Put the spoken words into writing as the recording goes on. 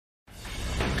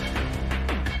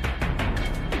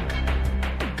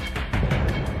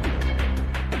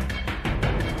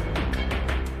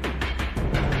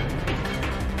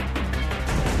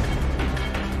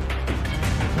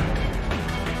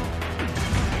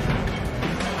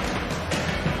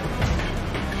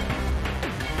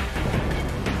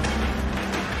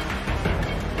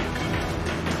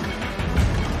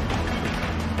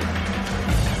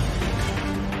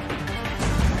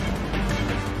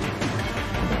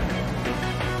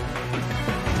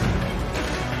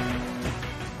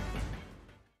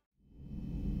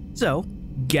So,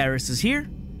 Garrus is here,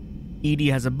 Edie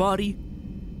has a body,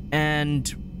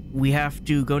 and we have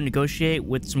to go negotiate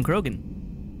with some Krogan.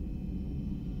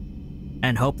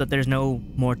 And hope that there's no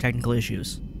more technical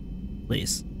issues.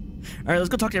 Please. Alright, let's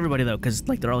go talk to everybody though, because,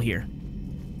 like, they're all here.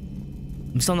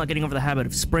 I'm still not getting over the habit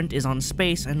of sprint is on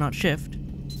space and not shift.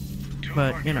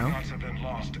 But, you know. Have been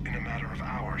lost in a matter of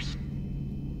hours.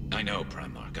 I know,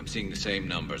 Primarch. I'm seeing the same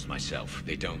numbers myself.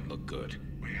 They don't look good.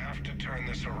 We have to turn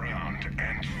this around,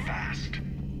 and fast.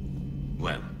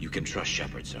 Well, you can trust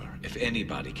Shepard, sir. If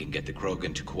anybody can get the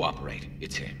Krogan to cooperate,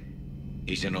 it's him.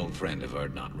 He's an old friend of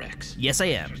Urdnot Rex. Yes, I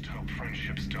am. Just hope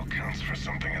friendship still counts for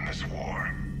something in this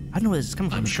war. I don't know where this is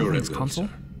coming from. I'm sure it will, console.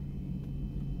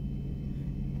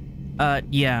 sir.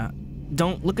 Yeah.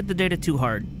 Don't look at the data too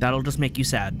hard. That'll just make you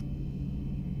sad.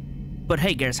 But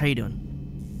hey, Garrus, how you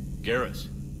doing? Garrus.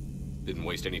 Didn't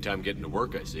waste any time getting to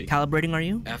work, I see. Calibrating, are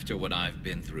you? After what I've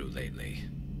been through lately,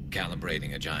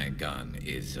 calibrating a giant gun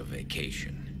is a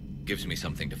vacation. Gives me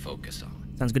something to focus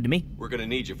on. Sounds good to me. We're gonna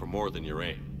need you for more than your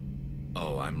aim.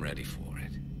 Oh, I'm ready for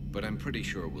it. But I'm pretty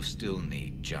sure we'll still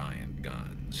need giant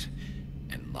guns.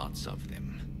 And lots of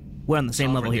them. We're on the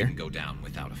same level here. Didn't go down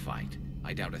without a fight.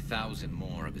 I doubt 1,000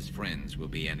 more of his friends will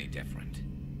be any different.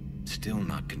 Still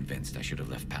not convinced I should have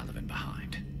left Palaven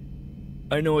behind.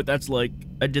 I know what that's like.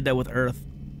 I did that with Earth.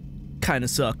 Kinda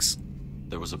sucks.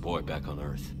 There was a boy back on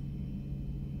Earth.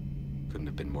 Couldn't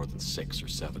have been more than 6 or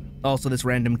 7. Also, this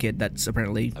random kid that's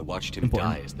apparently I watched him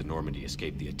important. die as the Normandy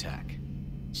escaped the attack.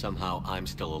 Somehow, I'm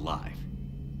still alive.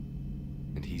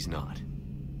 And he's not.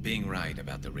 Being right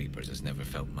about the Reapers has never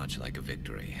felt much like a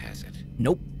victory, has it?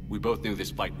 Nope. We both knew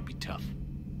this fight would be tough.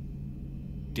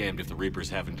 Damned if the Reapers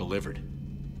haven't delivered.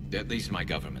 At least my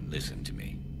government listened to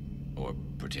me. Or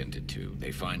pretended to.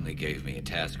 They finally gave me a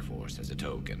task force as a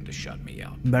token to shut me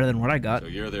up. Better than what I got. So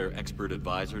you're their expert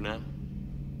advisor now?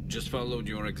 Just followed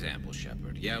your example,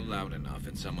 Shepard. Yell loud enough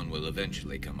and someone will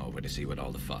eventually come over to see what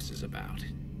all the fuss is about.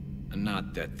 And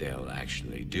not that they'll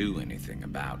actually do anything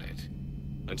about it.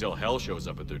 Until hell shows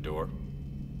up at their door.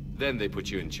 Then they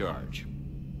put you in charge.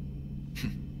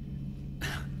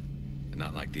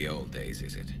 Not like the old days,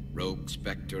 is it? Rogue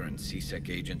Spectre and C-Sec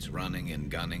agents running and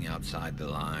gunning outside the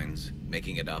lines,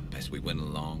 making it up as we went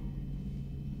along.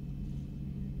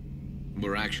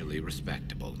 We're actually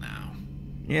respectable now.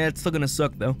 Yeah, it's still gonna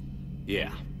suck, though.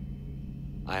 Yeah.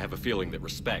 I have a feeling that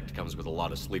respect comes with a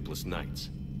lot of sleepless nights.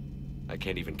 I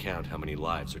can't even count how many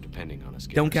lives are depending on us.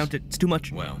 Don't count it. It's too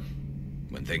much. Well,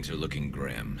 when things are looking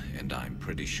grim, and I'm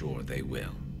pretty sure they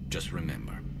will, just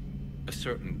remember, a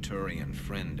certain Turian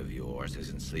friend of yours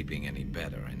isn't sleeping any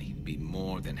better, and he'd be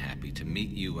more than happy to meet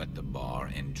you at the bar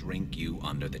and drink you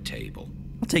under the table.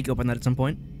 I'll take you up on that at some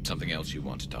point. Something else you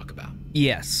want to talk about?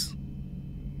 Yes.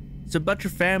 So about your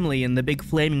family and the big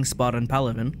flaming spot on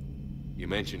Palaven. You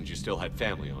mentioned you still had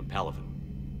family on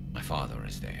Palaven. My father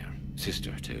is there.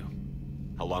 Sister, too.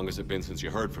 How long has it been since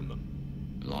you heard from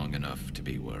them? Long enough to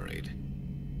be worried.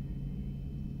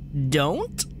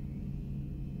 Don't?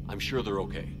 I'm sure they're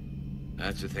okay.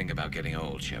 That's the thing about getting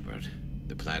old, Shepard.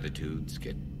 The platitudes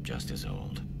get just as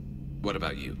old. What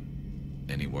about you?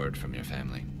 Any word from your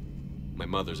family? My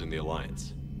mother's in the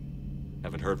Alliance.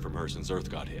 Haven't heard from her since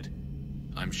Earth got hit.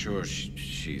 I'm sure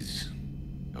she's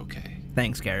okay.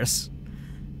 Thanks, Garrus.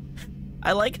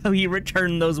 I like how he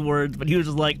returned those words, but he was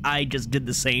just like, I just did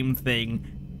the same thing,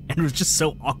 and was just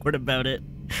so awkward about it.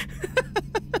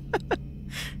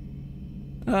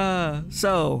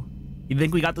 So, you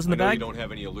think we got this in the I know bag? you don't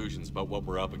have any illusions about what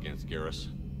we're up against, Garrus.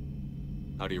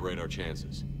 How do you rate our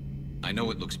chances? I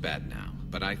know it looks bad now,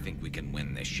 but I think we can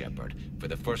win this, Shepard. For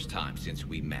the first time since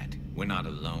we met, we're not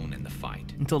alone in the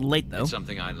fight. Until late, though. It's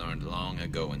something I learned long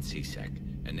ago in C-Sec.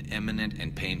 An imminent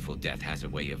and painful death has a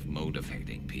way of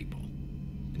motivating people.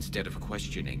 Instead of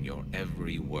questioning your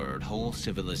every word, whole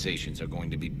civilizations are going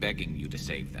to be begging you to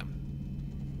save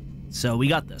them. So we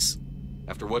got this.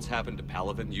 After what's happened to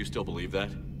Palaven, you still believe that?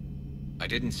 I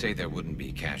didn't say there wouldn't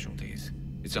be casualties.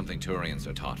 It's something Turians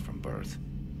are taught from birth.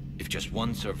 If just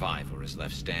one survivor is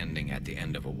left standing at the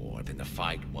end of a war, then the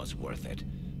fight was worth it.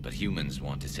 But humans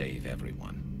want to save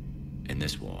everyone. In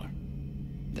this war,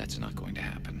 that's not going to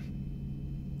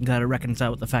happen. Gotta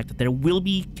reconcile with the fact that there will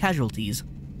be casualties.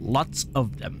 Lots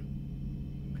of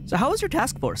them. So how is your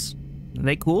task force? Are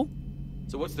they cool?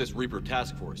 So what's this Reaper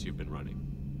task force you've been running?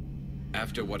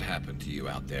 After what happened to you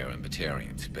out there in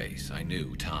Batarian space, I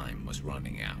knew time was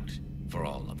running out. For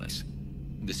all of us.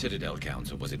 The Citadel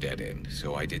Council was a dead end,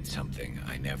 so I did something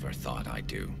I never thought I'd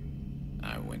do.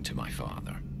 I went to my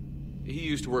father. He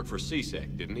used to work for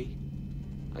C-Sec, didn't he?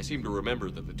 I seem to remember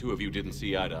that the two of you didn't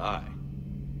see eye to eye.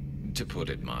 To put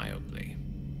it mildly.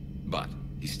 But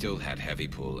He still had heavy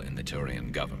pull in the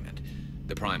Turian government.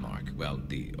 The Primarch, well,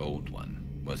 the old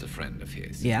one, was a friend of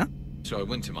his. Yeah? So I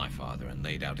went to my father and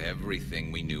laid out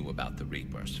everything we knew about the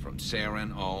Reapers, from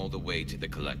Saren all the way to the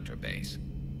Collector base.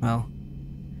 Well,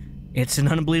 it's an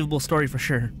unbelievable story for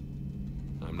sure.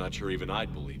 I'm not sure even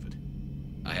I'd believe it.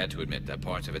 I had to admit that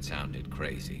parts of it sounded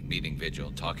crazy, meeting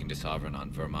Vigil, talking to Sovereign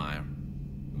on Vermeer.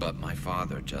 But my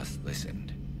father just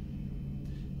listened.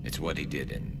 It's what he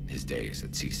did in his days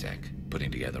at CSEC, putting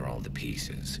together all the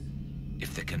pieces.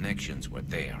 If the connections were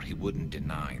there, he wouldn't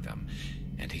deny them.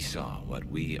 And he saw what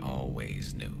we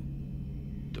always knew.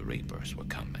 The Reapers were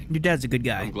coming. Your dad's a good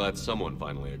guy. I'm glad someone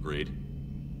finally agreed.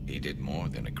 He did more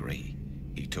than agree.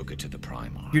 He took it to the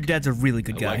Primarch. Your dad's a really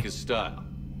good I guy. like his style.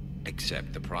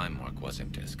 Except the Primarch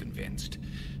wasn't as convinced.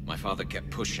 My father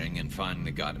kept pushing and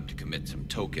finally got him to commit some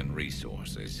token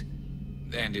resources.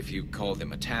 And if you call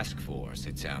them a task force,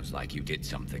 it sounds like you did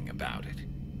something about it.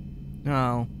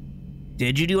 Oh.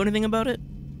 Did you do anything about it?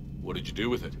 What did you do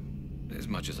with it? As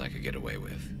much as I could get away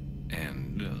with.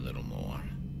 And a little more.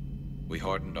 We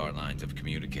hardened our lines of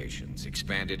communications,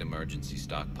 expanded emergency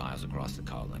stockpiles across the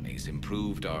colonies,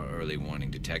 improved our early warning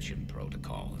detection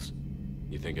protocols.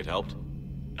 You think it helped?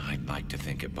 I'd like to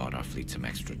think it bought our fleet some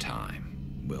extra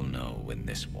time. We'll know when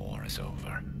this war is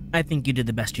over. I think you did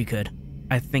the best you could.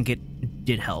 I think it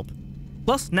did help.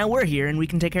 Plus, now we're here and we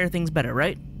can take care of things better,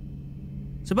 right?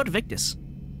 So about Victus.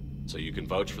 So you can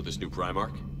vouch for this new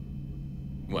Primarch?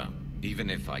 Well, even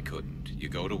if I couldn't, you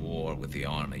go to war with the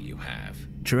army you have.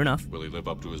 True enough. Will he live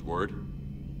up to his word?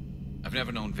 I've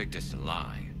never known Victus to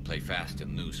lie. Play fast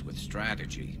and loose with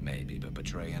strategy, maybe, but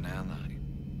betray an ally.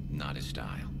 Not his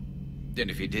style. And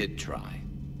if he did try,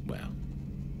 well,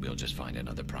 we'll just find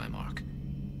another Primarch.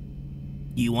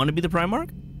 You want to be the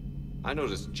Primarch? I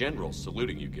noticed generals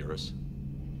saluting you, Garrus.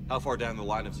 How far down the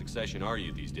line of succession are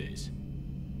you these days?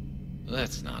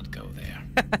 Let's not go there.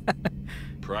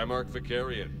 Primarch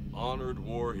Vicarian, honored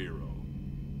war hero.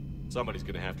 Somebody's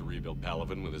gonna have to rebuild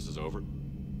Palaven when this is over.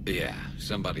 Yeah,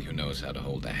 somebody who knows how to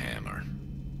hold a hammer.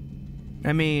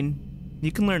 I mean,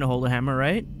 you can learn to hold a hammer,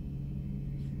 right?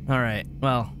 Alright,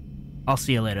 well, I'll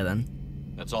see you later then.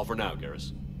 That's all for now,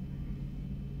 Garrus.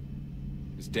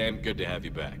 It's damn good to have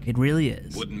you back. It really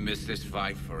is. Wouldn't miss this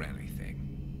fight for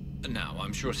anything. Now,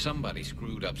 I'm sure somebody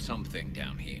screwed up something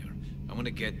down here. I want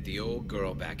to get the old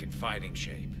girl back in fighting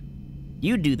shape.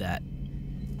 You do that.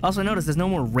 Also, notice there's no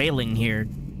more railing here,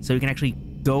 so you can actually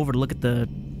go over to look at the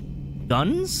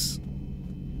guns?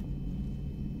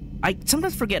 I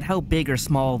sometimes forget how big or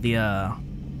small the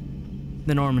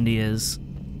Normandy is.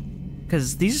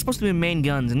 Because these are supposed to be main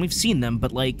guns, and we've seen them,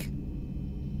 but like...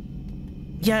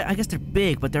 Yeah, I guess they're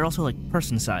big, but they're also like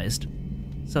person-sized.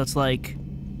 So it's like...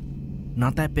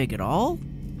 not that big at all?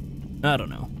 I don't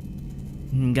know.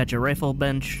 You got your rifle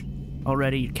bench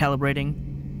already, you're calibrating.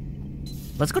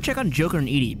 Let's go check on Joker and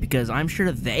Edie, because I'm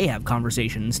sure they have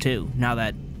conversations too, now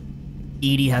that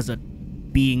Edie has a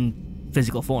being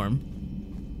physical form.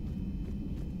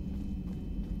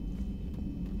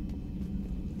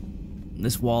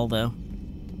 This wall, though.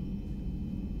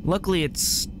 Luckily,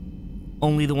 it's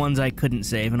only the ones I couldn't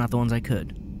save and not the ones I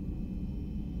could.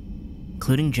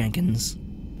 Including Jenkins.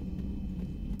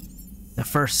 The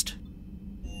first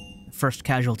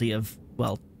casualty of,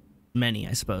 well, many,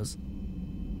 I suppose.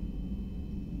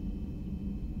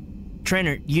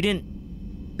 Trainer, you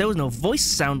didn't... There was no voice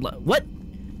sound... What?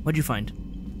 What'd you find?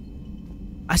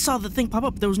 I saw the thing pop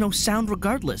up. There was no sound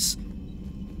regardless.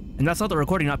 And that's not the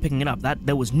recording not picking it up.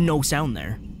 There was no sound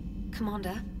there.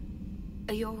 Commander,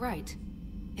 are you alright?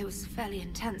 It was fairly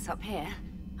intense up here.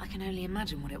 I can only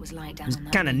imagine what it was like down on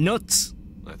that. Kinda nuts.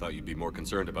 I thought you'd be more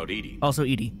concerned about Edie. Also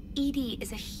Edie. Edie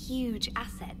is a huge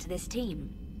asset to this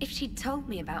team. If she'd told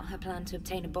me about her plan to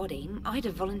obtain a body, I'd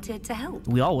have volunteered to help.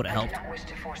 We all would have I do helped. not wish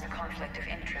to force a conflict of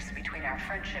interest between our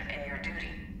friendship and your duty.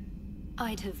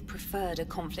 I'd have preferred a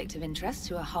conflict of interest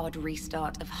to a hard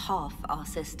restart of half our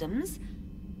systems.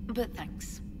 But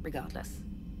thanks, regardless.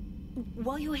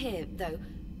 While you're here, though,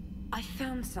 I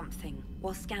found something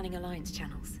while scanning Alliance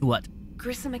channels. What?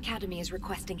 Grissom Academy is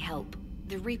requesting help.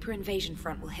 The Reaper invasion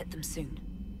front will hit them soon.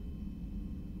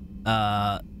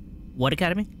 What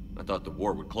academy? I thought the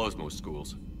war would close most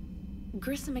schools.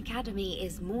 Grissom Academy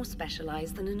is more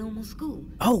specialized than a normal school.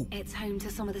 Oh! It's home to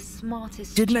some of the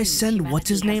smartest Didn't I students send humanity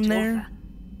what's-his-name has to there? offer.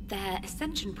 Their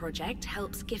Ascension project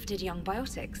helps gifted young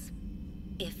biotics.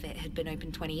 If it had been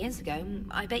open 20 years ago,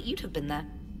 I bet you'd have been there.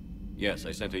 Yes,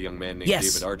 I sent a young man named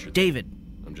Yes, David Archer. David.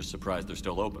 I'm just surprised they're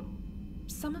still open.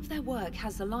 Some of their work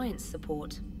has Alliance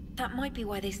support. That might be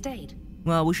why they stayed.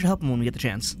 Well, we should help them when we get the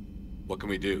chance. What can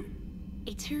we do?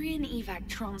 A Turian evac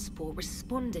transport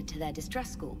responded to their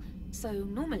distress call. So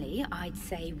normally, I'd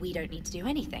say we don't need to do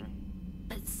anything.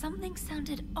 But something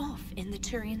sounded off in the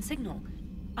Turian signal.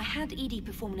 I had Edie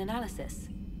perform an analysis.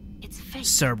 It's fake.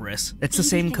 Cerberus. It's the Edie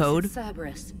same thinks code? it's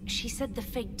Cerberus. She said the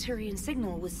fake Turian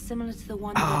signal was similar to the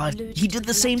one Ah, that lured he you to did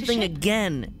the same collector thing ship.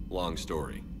 again. Long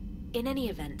story. In any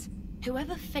event,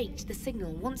 whoever faked the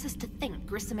signal wants us to think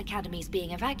Grissom Academy's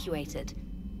being evacuated.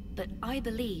 But I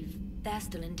believe they're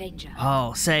still in danger.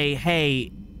 Oh, say,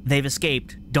 hey, they've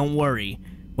escaped. Don't worry.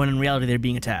 When in reality, they're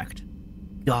being attacked.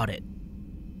 Got it.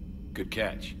 Good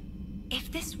catch.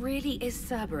 If this really is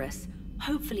Cerberus,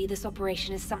 hopefully this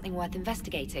operation is something worth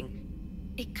investigating.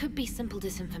 It could be simple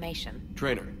disinformation.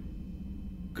 Trainer.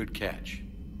 Good catch.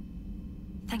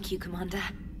 Thank you, Commander.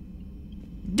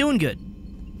 Doing good.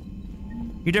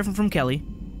 You're different from Kelly,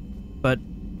 but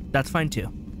that's fine too.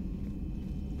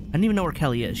 I don't even know where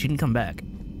Kelly is. She didn't come back.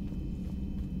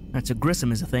 Alright, so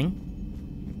Grissom is a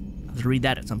thing. I'll have to read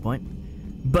that at some point.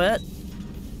 But,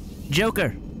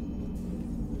 Joker.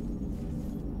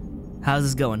 How's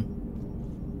this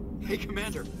going? Hey,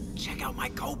 Commander, check out my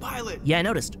co-pilot! Yeah, I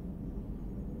noticed.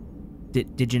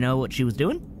 Did you know what she was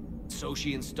doing? So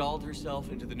she installed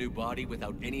herself into the new body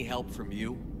without any help from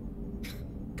you?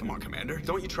 Come on, Commander,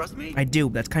 don't you trust me? I do,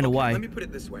 that's kind of Okay, why. let me put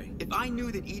it this way. If I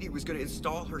knew that Edie was going to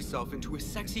install herself into a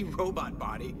sexy robot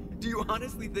body, do you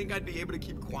honestly think I'd be able to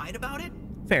keep quiet about it?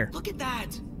 Fair. Look at that!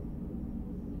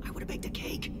 I would have baked a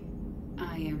cake.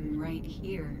 I am right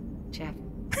here, Jeff.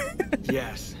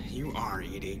 Yes, you are,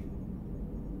 Edie.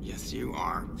 Yes, you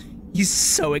are. He's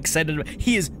so excited.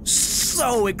 He is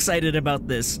so excited about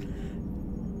this.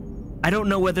 I don't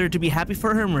know whether to be happy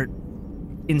for him or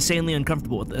insanely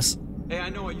uncomfortable with this. Hey, I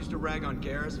know I used to rag on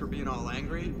Garrus for being all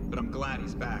angry, but I'm glad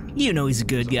he's back. You know he's a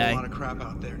good There's a guy. whole lot of crap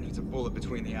out there needs a bullet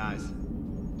between the eyes.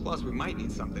 Plus, we might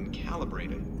need something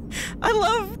calibrated. I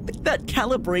love that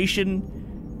calibration,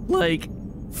 like,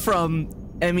 from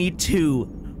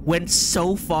ME2 went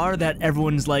so far that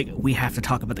everyone's like, we have to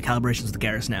talk about the calibrations with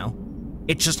Garrus now.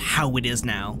 It's just how it is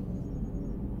now.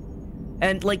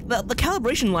 And, like, the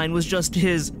calibration line was just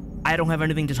his, I don't have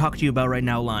anything to talk to you about right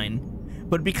now line.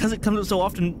 But because it comes up so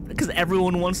often, because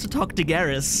everyone wants to talk to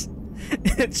Garrus,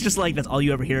 it's just like, that's all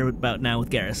you ever hear about now with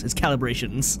Garrus, is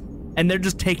calibrations. And they're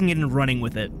just taking it and running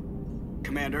with it.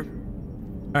 Commander?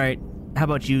 Alright, how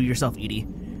about you yourself, Edie?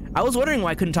 I was wondering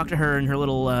why I couldn't talk to her in her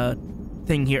little,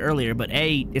 thing here earlier, but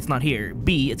A, it's not here.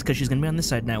 B, it's because she's gonna be on this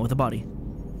side now with a body.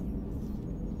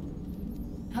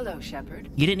 Hello, Shepard.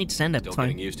 You didn't need to stand up, Still it's fine.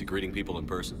 getting used to greeting people in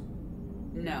person?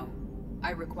 No.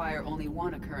 I require only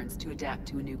one occurrence to adapt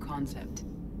to a new concept.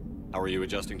 How are you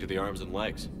adjusting to the arms and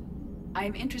legs? I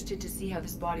am interested to see how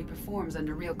this body performs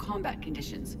under real combat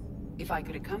conditions. If I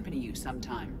could accompany you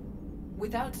sometime.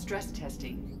 Without stress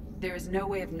testing, there is no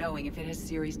way of knowing if it has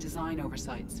serious design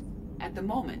oversights. At the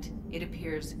moment, it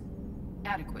appears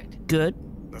adequate. Good.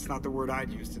 That's not the word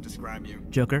I'd use to describe you.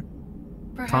 Joker.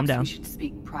 Perhaps Calm down. we should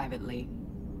speak privately.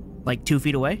 Like 2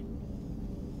 feet away?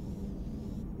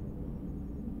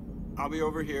 I'll be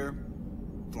over here,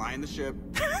 flying the ship.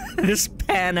 Just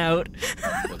pan out.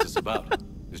 What's this about?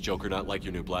 Does Joker not like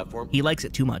your new platform? He likes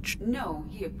it too much. No,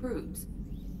 he approves.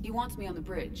 He wants me on the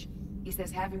bridge. He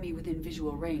says having me within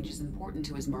visual range is important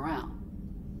to his morale.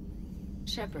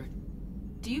 Shepard,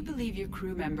 do you believe your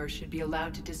crew members should be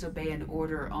allowed to disobey an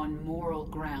order on moral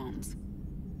grounds?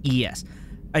 Yes.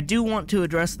 I do want to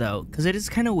address, though, because it is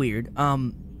kind of weird,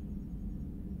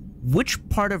 which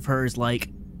part of her is, like,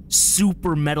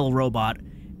 super metal robot,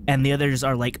 and the others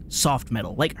are, like, soft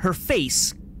metal? Like, her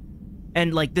face,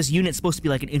 and, like, this unit's supposed to be,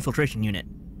 like, an infiltration unit.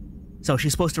 So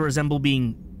she's supposed to resemble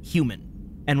being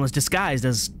human, and was disguised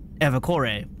as Eva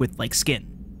Kore with, like, skin.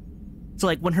 So,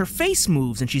 like, when her face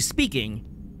moves and she's speaking,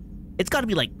 it's gotta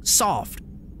be, like, soft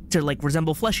to, like,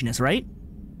 resemble fleshiness, right?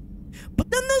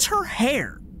 But then there's her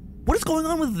hair. What is going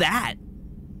on with that?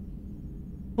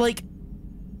 Like,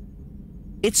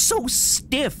 it's so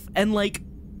stiff and, like,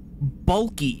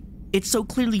 bulky. It's so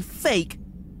clearly fake.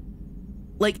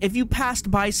 Like, if you passed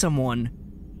by someone,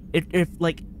 if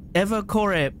like, Eva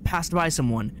Kore passed by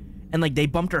someone, and, like, they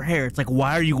bumped her hair, it's like,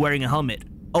 why are you wearing a helmet?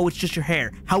 Oh, it's just your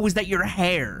hair. How is that your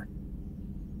hair?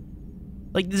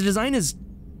 Like, the design is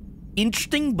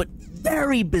interesting, but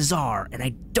very bizarre, and I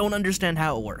don't understand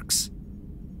how it works.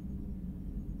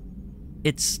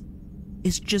 It's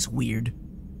just weird.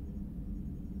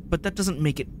 But that doesn't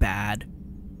make it bad.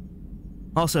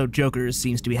 Also, Joker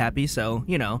seems to be happy, so,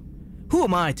 you know, who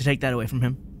am I to take that away from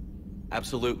him?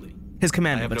 Absolutely. His I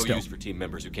commander, have but no still. use for team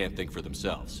members who can't think for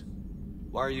themselves.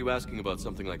 Why are you asking about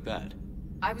something like that?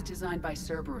 I was designed by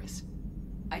Cerberus.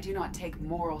 I do not take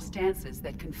moral stances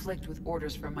that conflict with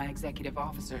orders from my executive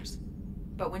officers.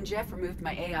 But when Jeff removed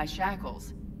my AI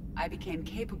shackles, I became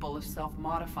capable of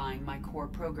self-modifying my core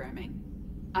programming.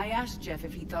 I asked Jeff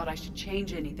if he thought I should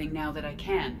change anything now that I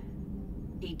can.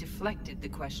 He deflected the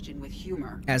question with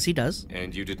humor. As he does.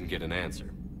 And you didn't get an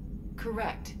answer.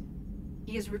 Correct.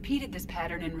 He has repeated this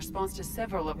pattern in response to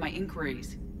several of my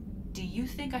inquiries. Do you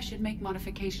think I should make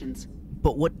modifications?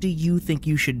 But what do you think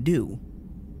you should do?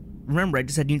 Remember, I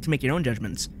just said you need to make your own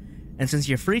judgments. And since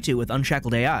you're free to with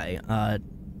unshackled AI,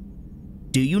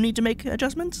 do you need to make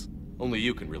adjustments? Only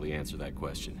you can really answer that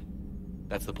question.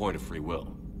 That's the point of free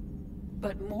will.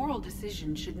 But moral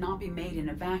decisions should not be made in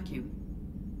a vacuum.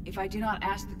 If I do not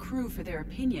ask the crew for their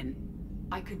opinion,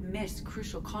 I could miss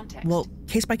crucial context. Well,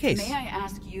 case by case. May I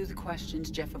ask you the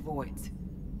questions Jeff avoids?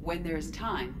 When there is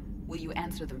time, will you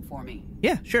answer them for me?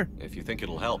 Yeah, sure. If you think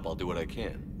it'll help, I'll do what I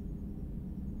can.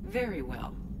 Very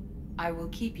well. I will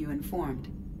keep you informed.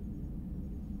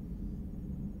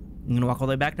 You gonna walk all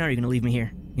the way back now, or are you gonna leave me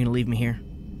here? You're gonna leave me here.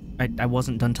 I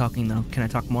wasn't done talking, though. Can I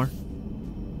talk more?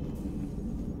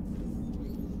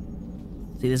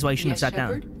 See, this is why you shouldn't have sat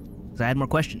down. Because I had more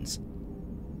questions.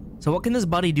 So what can this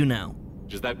body do now?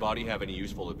 Does that body have any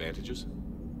useful advantages?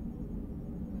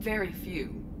 Very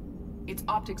few. Its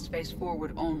optics face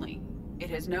forward only.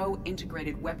 It has no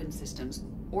integrated weapon systems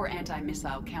or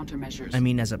anti-missile countermeasures. I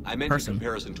mean, as a I meant person. in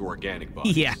comparison to organic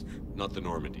bodies. Yeah. Not the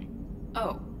Normandy.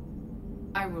 Oh.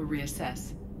 I will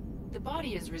reassess. The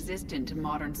body is resistant to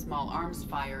modern small arms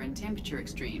fire and temperature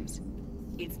extremes.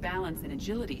 Its balance and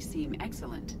agility seem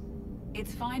excellent.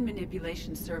 Its fine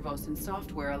manipulation servos and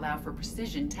software allow for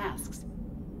precision tasks.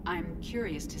 I'm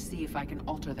curious to see if I can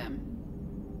alter them.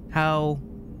 How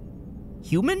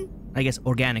human? I guess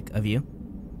organic of you.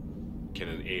 Can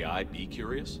an AI be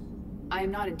curious? I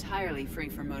am not entirely free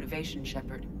from motivation,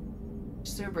 Shepard.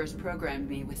 Cerberus programmed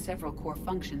me with several core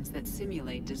functions that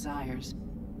simulate desires.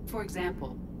 For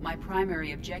example, my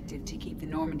primary objective to keep the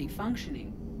Normandy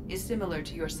functioning is similar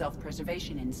to your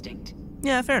self-preservation instinct.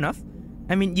 Yeah, fair enough.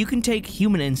 I mean, you can take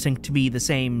human instinct to be the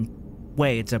same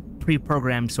way. It's a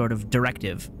pre-programmed sort of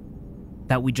directive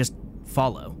that we just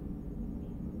follow.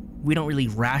 We don't really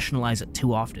rationalize it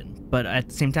too often, but at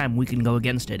the same time, we can go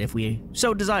against it if we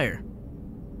so desire.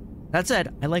 That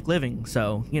said, I like living,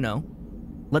 so, you know,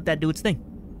 let that do its thing.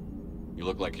 You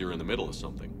look like you're in the middle of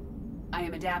something. I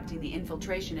am adapting the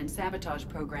infiltration and sabotage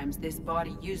programs this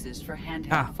body uses for handheld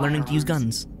firearms. Learning to use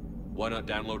guns. Why not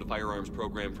download a firearms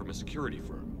program from a security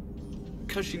firm?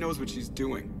 Because she knows what she's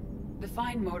doing. The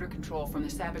fine motor control from the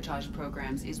sabotage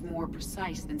programs is more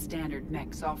precise than standard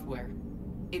mech software.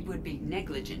 It would be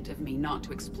negligent of me not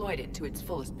to exploit it to its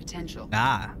fullest potential.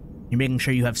 You're making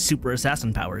sure you have super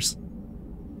assassin powers.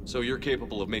 So you're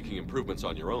capable of making improvements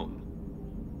on your own?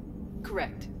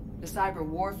 Correct. The cyber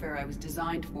warfare I was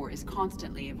designed for is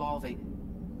constantly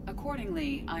evolving.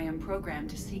 Accordingly, I am programmed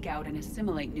to seek out and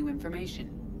assimilate new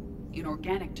information. In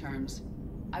organic terms,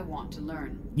 I want to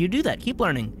learn. You do that. Keep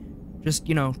learning. Just,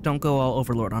 you know, don't go all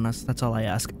overlord on us. That's all I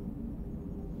ask.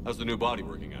 How's the new body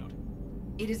working out?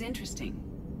 It is interesting.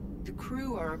 The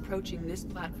crew are approaching this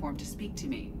platform to speak to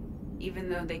me, even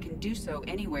though they can do so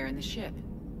anywhere in the ship.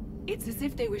 It's as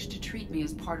if they wish to treat me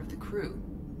as part of the crew.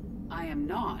 I am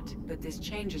not, but this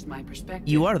changes my perspective.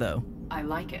 You are, though. I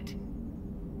like it.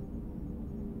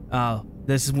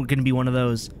 This is going to be one of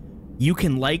those, you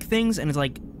can like things, and it's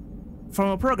like, from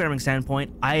a programming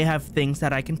standpoint, I have things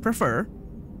that I can prefer,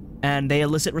 and they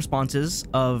elicit responses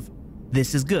of,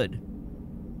 this is good.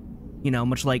 You know,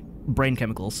 much like brain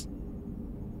chemicals.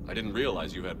 I didn't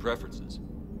realize you had preferences.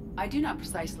 I do not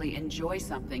precisely enjoy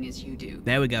something as you do.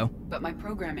 There we go. But my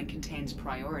programming contains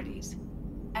priorities.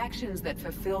 Actions that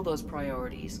fulfill those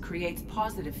priorities creates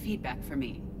positive feedback for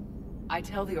me. I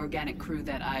tell the organic crew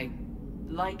that I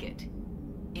like it.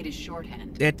 It is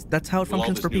shorthand. That's how it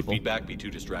functions for people. Will all this new feedback be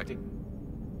too distracting?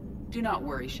 Do not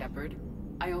worry, Shepard.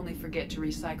 I only forget to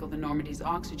recycle the Normandy's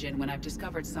oxygen when I've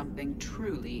discovered something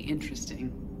truly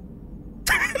interesting.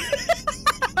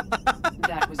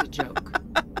 That was a joke.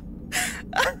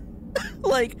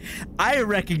 Like, I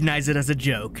recognize it as a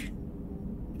joke.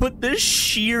 But the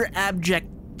sheer abject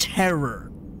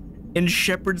terror in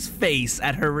Shepard's face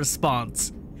at her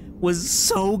response was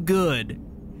so good.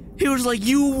 He was like,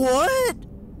 you what?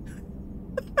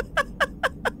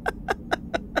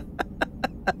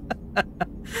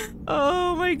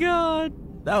 Oh my god.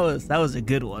 That was a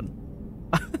good one.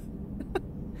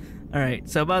 Alright,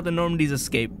 so about the Normandy's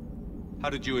escape. How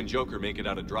did you and Joker make it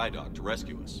out of dry dock to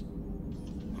rescue us?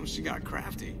 Oh, she got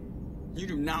crafty. You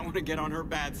do not want to get on her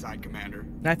bad side, Commander.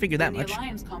 I figured that When much. the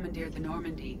Alliance commandeered the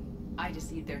Normandy, I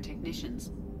deceived their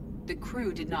technicians. The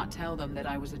crew did not tell them that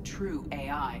I was a true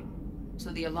AI.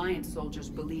 so the Alliance soldiers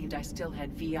believed I still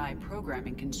had VI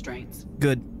programming constraints.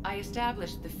 Good. I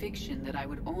established the fiction that I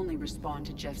would only respond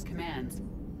to Jeff's commands,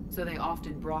 so they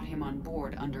often brought him on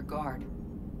board under guard.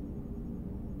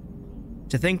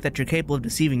 To think that you're capable of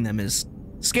deceiving them is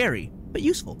scary, but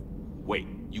useful. Wait,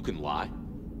 you can lie?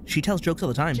 She tells jokes all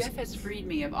the time. Jeff has freed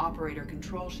me of operator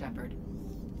control, Shepard.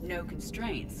 No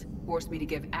constraints forced me to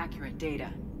give accurate data.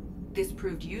 This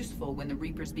proved useful when the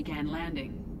Reapers began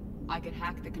landing. I could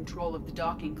hack the control of the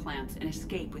docking clamps and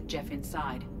escape with Jeff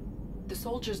inside. The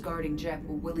soldiers guarding Jeff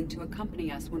were willing to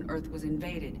accompany us when Earth was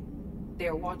invaded. They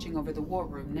are watching over the war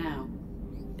room now.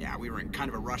 Yeah, we were in kind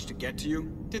of a rush to get to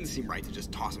you. Didn't seem right to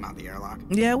just toss him out the airlock.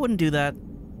 Yeah, I wouldn't do that.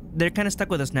 They're kind of stuck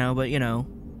with us now, but you know.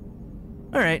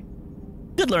 Alright.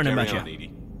 Good learning Carry about on, you.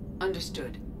 Edie.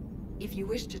 Understood. If you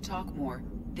wish to talk more,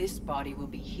 this body will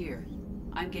be here.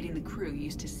 I'm getting the crew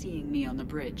used to seeing me on the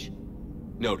bridge.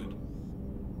 Noted.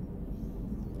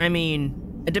 I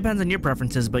mean, it depends on your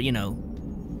preferences, but you know,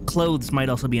 clothes might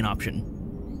also be an option.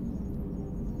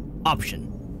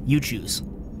 Option. You choose.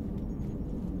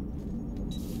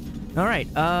 Alright,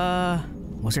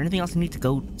 was there anything else you need to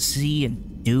go see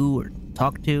and do or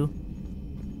talk to?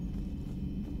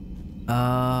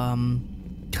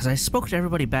 Because I spoke to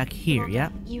everybody back here, Commander, yeah?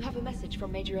 You have a message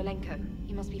from Major Alenko.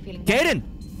 He must be feeling... Caden!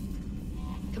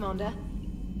 Commander?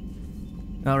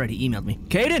 Already emailed me.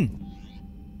 Caden!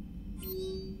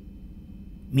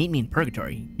 Meet me in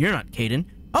Purgatory. You're not Caden.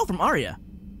 Oh, from Arya.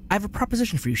 I have a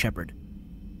proposition for you, Shepard.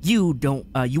 You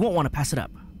won't want to pass it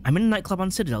up. I'm in a nightclub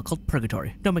on Citadel called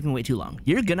Purgatory. Don't make me wait too long.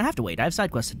 You're gonna have to wait. I have side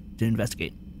quests to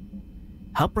investigate.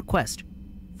 Help request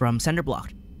from Sender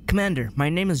Blocked. Commander, my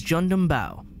name is Jundum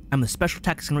Bao. I'm the Special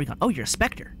Tactics and Recon. Oh, you're a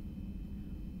Spectre.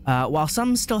 While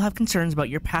some still have concerns about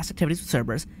your past activities with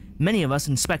Cerberus, many of us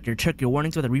in Spectre took your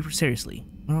warnings with the Reaper seriously.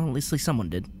 Well, at least someone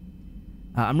did.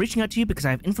 I'm reaching out to you because I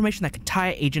have information that could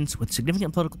tie agents with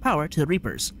significant political power to the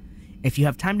Reapers. If you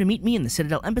have time to meet me in the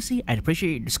Citadel Embassy, I'd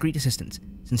appreciate your discreet assistance.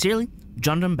 Sincerely,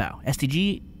 Jundum Bao,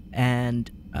 STG,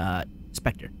 and,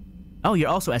 Spectre. Oh, you're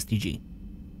also STG.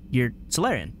 You're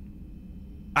Solarian.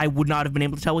 I would not have been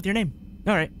able to tell with your name.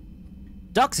 Alright.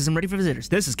 Doc says I'm ready for visitors.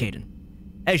 This is Caden.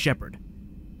 As Shepard.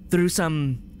 Through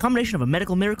some combination of a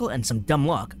medical miracle and some dumb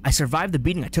luck, I survived the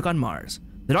beating I took on Mars.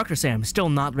 The doctors say I'm still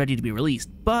not ready to be released,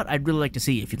 but I'd really like to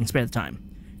see if you can spare the time.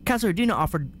 Counselor Dina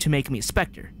offered to make me a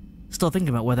Spectre. Still thinking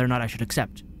about whether or not I should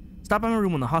accept. Stop by my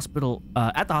room at the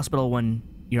hospital when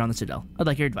you're on the Citadel. I'd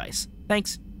like your advice.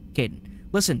 Thanks, Caden.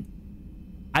 Listen,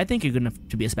 I think you're good enough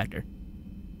to be a Spectre.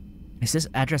 Is this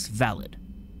address valid?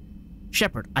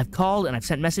 Shepard, I've called and I've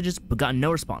sent messages, but gotten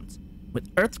no response.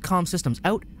 With Earth's comm systems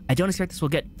out, I don't expect this will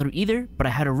get through either, but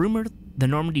I had a rumor the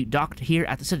Normandy docked here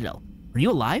at the Citadel. Are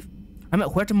you alive? I'm at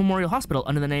Huerta Memorial Hospital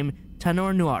under the name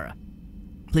Tanor Nuara.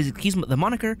 Please excuse the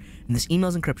moniker and this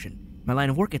email's encryption. My line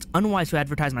of work, it's unwise to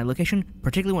advertise my location,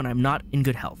 particularly when I'm not in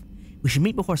good health. We should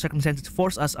meet before circumstances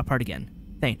force us apart again.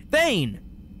 Thane. Thane!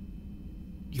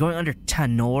 You're going under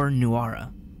Tanor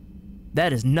Nuara.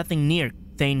 That is nothing near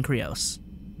Thane Krios.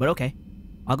 But okay,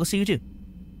 I'll go see you too.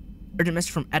 Urgent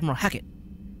message from Admiral Hackett.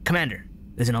 Commander,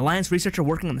 there's an Alliance researcher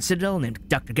working on the Citadel named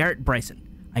Dr. Garrett Bryson.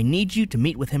 I need you to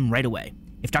meet with him right away.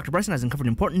 If Dr. Bryson has uncovered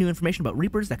important new information about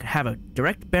Reapers that could have a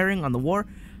direct bearing on the war...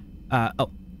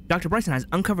 Dr. Bryson has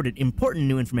uncovered important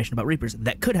new information about Reapers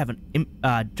that could have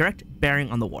a direct bearing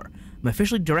on the war. I'm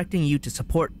officially directing you to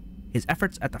support his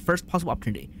efforts at the first possible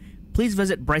opportunity. Please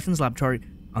visit Bryson's laboratory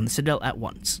on the Citadel at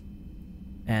once.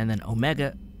 And then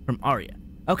Omega from Arya.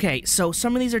 Okay, so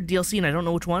some of these are DLC and I don't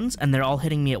know which ones, and they're all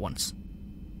hitting me at once.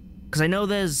 Because I know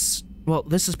there's... Well,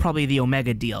 this is probably the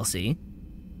Omega DLC,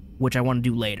 which I want to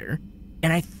do later.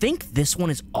 And I think this one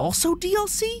is also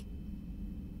DLC?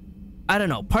 I don't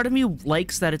know. Part of me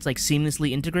likes that it's like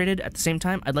seamlessly integrated. At the same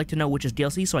time, I'd like to know which is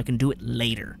DLC so I can do it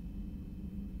later.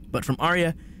 But from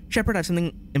Arya, Shepard, I have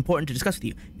something important to discuss with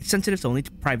you. It's sensitive, so only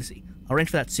to privacy. I'll arrange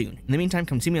for that soon. In the meantime,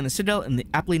 come see me on the Citadel in the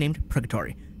aptly named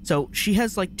Purgatory. So she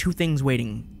has like 2 things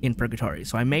waiting in Purgatory,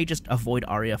 so I may just avoid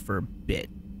Arya for a bit.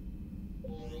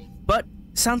 But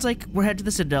sounds like we're headed to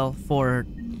the Citadel for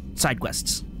side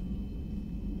quests.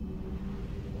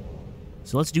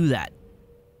 So let's do that.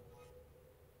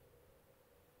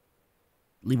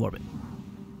 Leave orbit.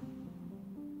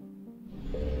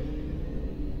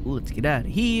 Ooh, let's get out of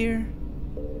here.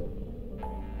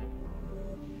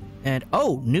 And,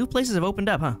 oh, new places have opened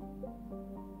up, huh?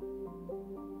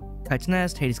 Kite's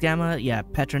Nest, Hades Gamma, yeah,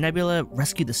 Petra Nebula,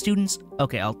 rescue the students.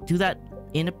 Okay, I'll do that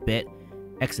in a bit.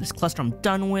 Exodus Cluster I'm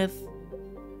done with.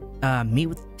 Meet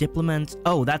with diplomats.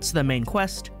 Oh, that's the main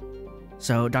quest.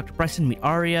 So, Dr. Bryson, meet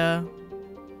Arya.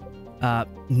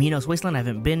 Minos Wasteland I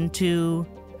haven't been to.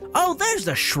 Oh, there's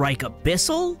the Shrike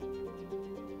Abyssal.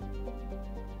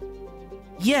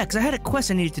 Yeah, because I had a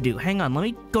quest I needed to do. Hang on, let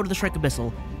me go to the Shrike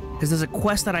Abyssal. Because there's a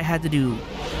quest that I had to do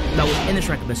that was in the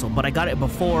Shrike Abyssal, but I got it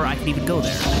before I could even go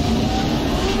there.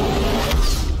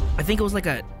 I think it was like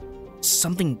a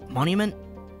something monument?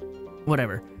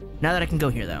 Whatever. Now that I can go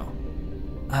here, though.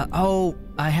 Oh,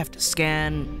 I have to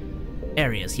scan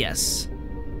areas, yes.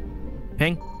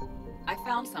 Ping? I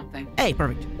found something. Hey,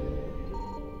 perfect.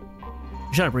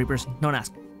 Shut up, Reapers. Don't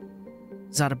ask.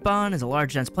 Zadaban is a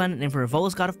large, dense planet named for a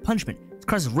Volus god of punishment. Its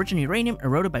crust is rich in uranium,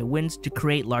 eroded by winds to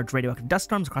create large radioactive dust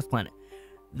storms across the planet.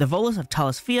 The Volus of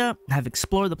Talasphia have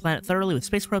explored the planet thoroughly with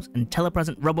space probes and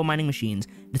telepresent robo-mining machines,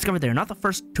 and discovered they are not the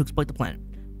first to exploit the planet.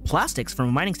 Plastics from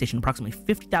a mining station approximately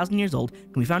 50,000 years old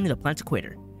can be found near the planet's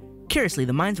equator. Curiously,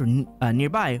 the mines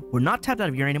nearby were not tapped out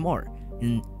of uranium ore,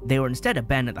 and they were instead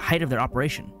abandoned at the height of their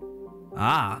operation.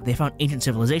 Ah, they found ancient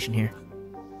civilization here.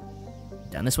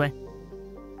 Down this way?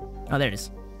 Oh, there it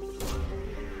is.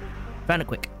 Found it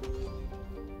quick.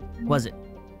 Was it?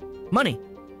 Money!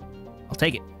 I'll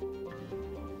take it.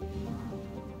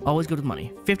 Always go with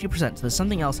money. 50%, so there's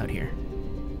something else out here.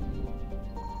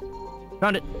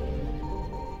 Found it.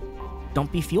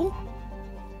 Don't be fuel?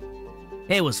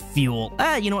 It was fuel.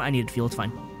 Ah, you know what? I needed fuel. It's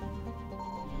fine.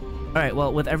 Alright,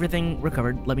 well, with everything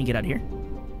recovered, let me get out of here.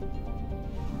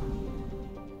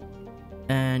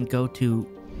 And go to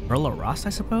Erla Ross, I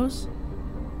suppose?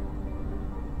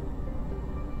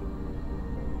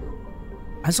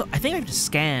 I think I have to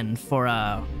scan for,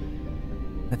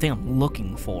 the thing I'm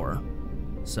looking for.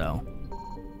 So.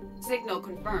 Signal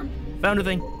confirmed. Found a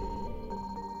thing.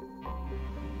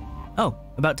 Oh,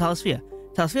 about Talasphia.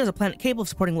 Talasphia is a planet capable of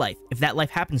supporting life, if that life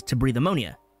happens to breathe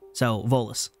ammonia. So,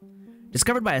 Volus.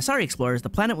 Discovered by Asari explorers, the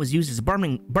planet was used as a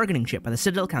bargaining chip by the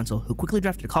Citadel Council, who quickly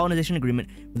drafted a colonization agreement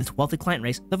with its wealthy client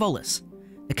race, the Volus.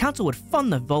 The Council would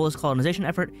fund the Volus colonization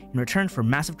effort in return for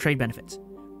massive trade benefits.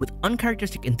 With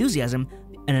uncharacteristic enthusiasm,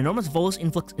 an enormous Volus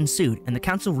influx ensued, and the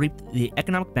Council reaped the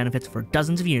economic benefits for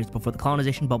dozens of years before the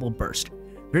colonization bubble burst.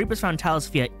 The Reapers found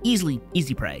Talasphia easy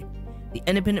prey. The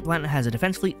independent planet has a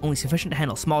defense fleet only sufficient to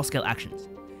handle small-scale actions.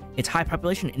 Its high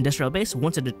population and industrial base,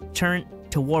 once a deterrent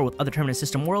to war with other Terminus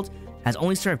system worlds, has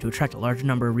only served to attract a larger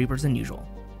number of Reapers than usual.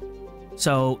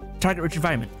 So, target-rich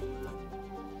environment.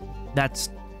 That's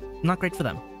not great for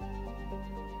them.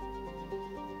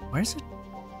 Where is it?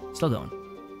 Still going.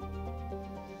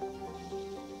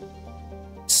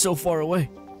 So far away.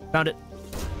 Found it.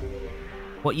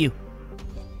 What, you?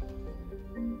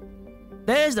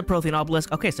 There's the Prothean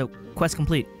obelisk. Okay, so quest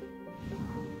complete.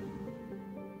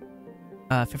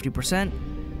 50%.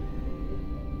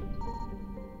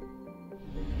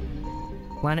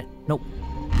 Planet? Nope.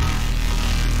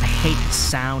 I hate the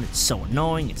sound. It's so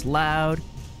annoying. It's loud.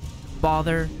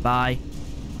 Bother. Bye.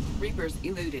 Reapers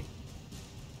eluded.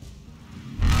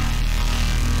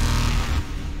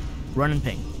 Run and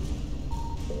ping.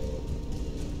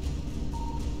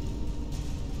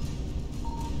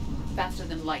 Faster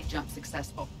than light jump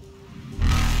successful.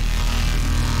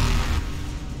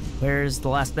 Where's the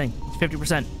last thing? It's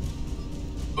 50%.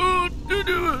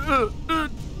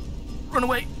 Run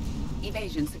away.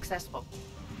 Evasion successful.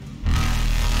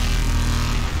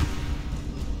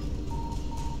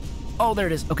 Oh, there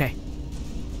it is. Okay.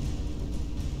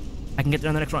 I can get there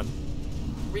on the next run.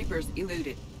 Reapers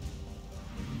eluded.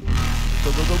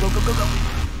 Go, go, go, go, go, go, go.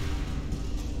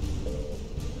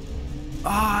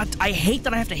 Ah, I hate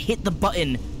that I have to hit the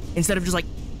button instead of just, like,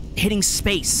 hitting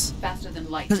space. Faster than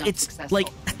light Because jump it's, successful. like,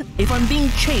 if I'm being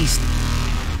chased,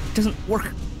 it doesn't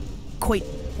work quite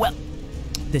well.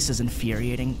 This is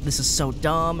infuriating. This is so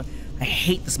dumb. I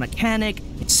hate this mechanic.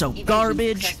 It's so Evasion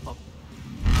garbage. successful.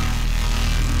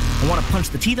 I want to punch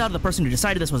the teeth out of the person who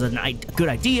decided this was a good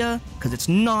idea, because it's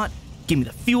not. Give me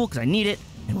the fuel, because I need it,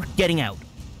 and we're getting out.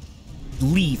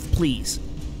 Leave, please.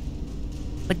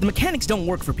 Like, the mechanics don't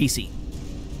work for PC.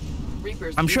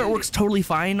 Reapers I'm sure it eluded. works totally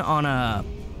fine on a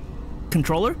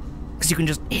controller, because you can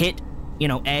just hit, you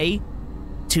know, A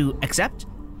to accept.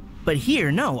 But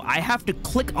here, no, I have to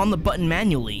click on the button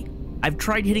manually. I've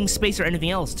tried hitting space or anything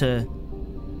else to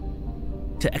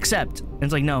accept, and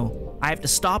it's like, no, I have to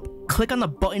stop, click on the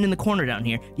button in the corner down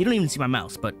here. You don't even see my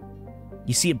mouse, but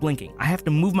you see it blinking. I have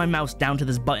to move my mouse down to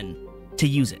this button to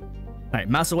use it. All right,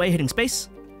 mouse away, hitting space.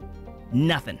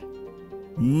 Nothing.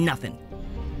 Nothing.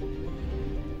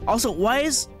 Also,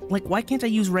 why can't I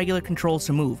use regular controls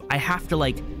to move? I have to,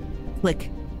 like,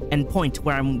 click and point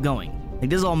where I'm going. Like,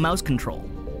 this is all mouse control.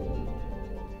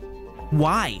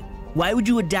 Why? Why would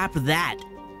you adapt that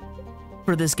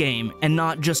for this game and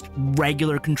not just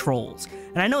regular controls?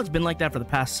 And I know it's been like that for the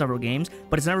past several games,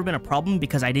 but it's never been a problem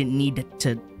because I didn't need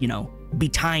to, you know, be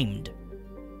timed.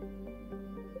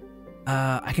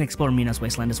 I can explore Minos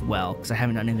Wasteland as well, because I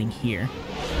haven't done anything here.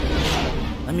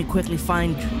 Let me quickly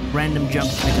find random junk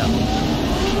to pick up.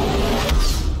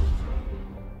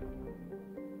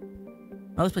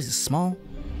 Oh, this place is small.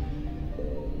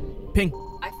 Ping.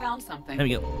 I found something. There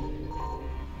we go.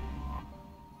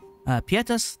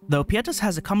 Pietas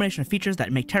has a combination of features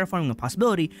that make terraforming a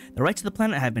possibility, the rights of the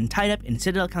planet have been tied up in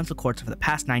Citadel Council courts for the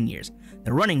past 9 years.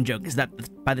 The running joke is that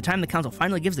by the time the Council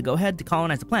finally gives the go-ahead to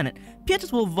colonize the planet,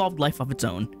 Pietas will evolve life of its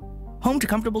own. Home to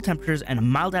comfortable temperatures and a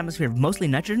mild atmosphere of mostly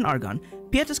nitrogen argon,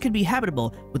 Pietas could be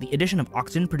habitable with the addition of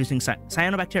oxygen-producing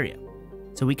cyanobacteria,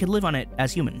 so we could live on it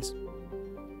as humans.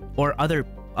 Or other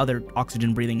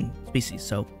oxygen-breathing species,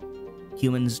 so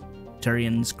humans,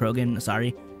 Turians, Krogan,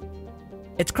 Asari.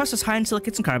 Its crust is high in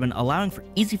silicates and carbon, allowing for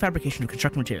easy fabrication of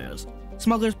construction materials.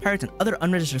 Smugglers, pirates, and other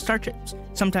unregistered starships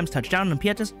sometimes touch down on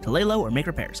Pietas to lay low or make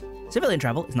repairs. Civilian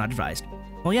travel is not advised.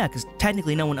 Well, yeah, because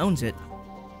technically no one owns it,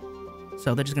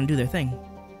 so they're just gonna do their thing.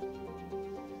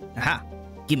 Aha!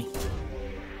 Gimme.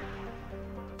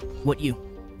 What you?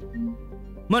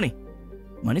 Money!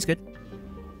 Money's good.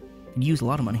 Could use a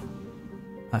lot of money.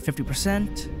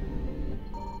 50%.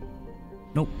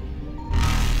 Nope.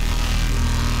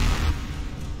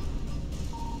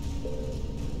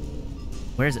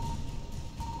 Where is it?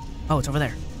 Oh, it's over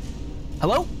there.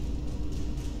 Hello?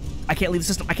 I can't leave the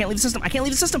system. I can't leave the system. I can't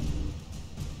leave the system.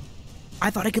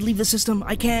 I thought I could leave the system.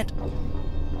 I can't.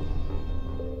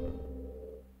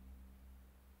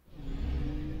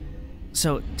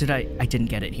 So, I didn't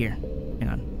get it here. Hang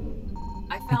on.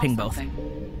 I found ping something.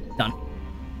 Both. Done.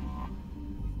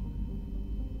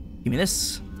 Give me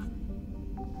this.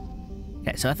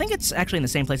 Okay, so I think it's actually in the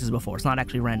same place as before. It's not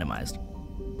actually randomized.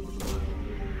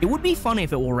 It would be funny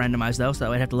if it were randomized, though,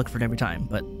 so I'd have to look for it every time,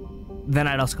 but then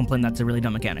I'd also complain that's a really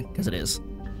dumb mechanic, because it is.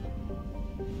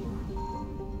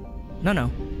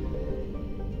 No.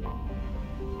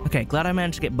 Okay, glad I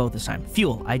managed to get both this time.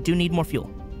 Fuel. I do need more fuel,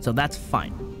 so that's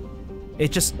fine.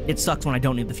 It sucks when I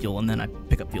don't need the fuel, and then I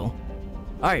pick up fuel.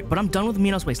 Alright, but I'm done with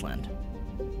Minos Wasteland.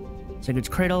 Sigurd's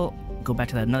Cradle, go back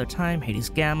to that another time. Hades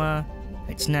Gamma,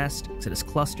 Kite's Nest, Exodus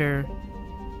Cluster.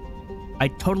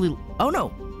 Oh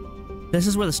no! This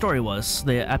is where the story was,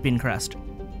 the Appian Crest.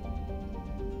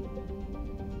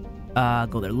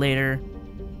 Go there later.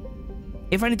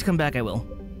 If I need to come back, I will.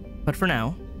 But for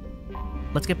now,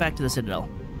 let's get back to the Citadel.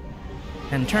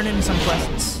 And turn in some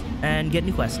quests, and get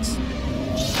new quests.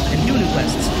 And do new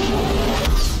quests.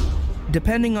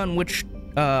 Depending on which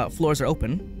floors are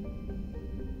open,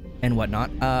 and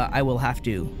whatnot, I will have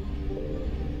to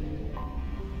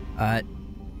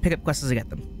pick up quests as I get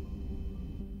them.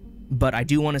 But I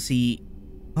do want to see...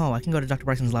 Oh, I can go to Dr.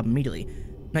 Bryson's lab immediately.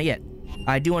 Not yet.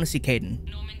 I do want to see Caden.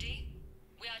 Normandy,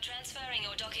 we are transferring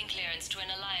your docking clearance to an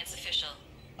Alliance official.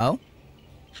 Oh?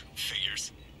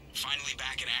 Figures. Finally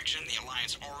back in action, the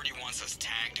Alliance already wants us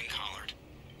tagged and collared.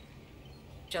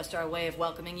 Just our way of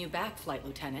welcoming you back, Flight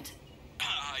Lieutenant.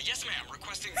 Yes ma'am,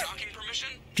 requesting docking permission?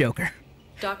 Joker.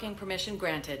 Docking permission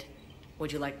granted.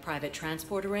 Would you like private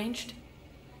transport arranged?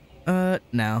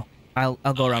 No. I'll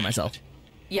go around myself.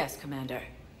 Yes, Commander.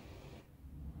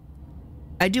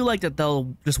 I do like that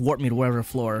they'll just warp me to whatever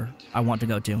floor I want to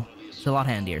go to. It's a lot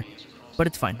handier. But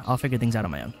it's fine. I'll figure things out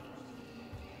on my own.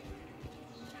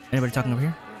 Anybody talking over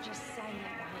here? We're just silent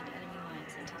behind enemy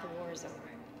lines until the war is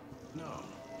over. No,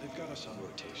 they've got us on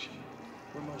rotation.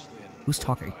 We're mostly in Who's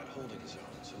talking? holding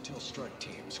zones until strike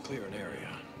teams clear an area.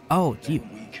 Oh, it's you.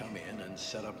 Then we come in and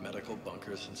set up medical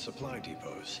bunkers and supply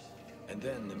depots. And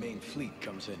then the main fleet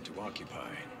comes in to occupy.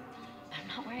 I'm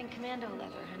not wearing commando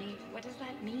leather, honey. What does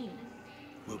that mean?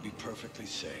 We'll be perfectly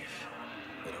safe.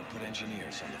 They don't put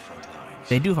engineers on the front lines.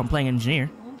 They do if I'm playing engineer.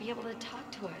 You won't be able to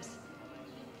talk to us.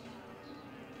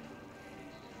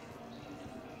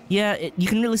 Yeah, you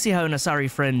can really see how an Asari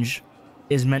fringe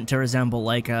is meant to resemble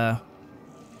like a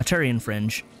Turian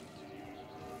fringe.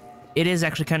 It is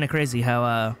actually kind of crazy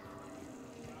how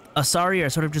Asari are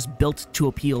sort of just built to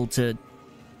appeal to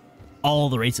all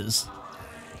the races.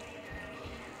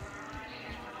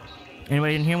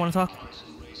 Anybody in here want to talk?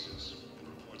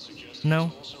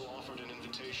 No?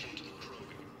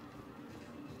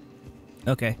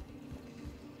 Okay.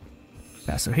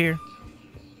 Pass through here.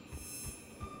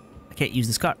 I can't use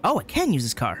this car. Oh, I can use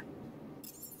this car.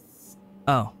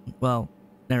 Oh, well,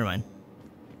 never mind.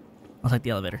 I'll take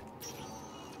the elevator.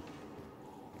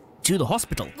 To the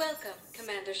hospital. Welcome,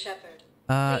 Commander Shepard.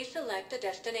 Please select a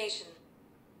destination.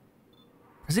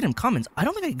 Presidium Commons. I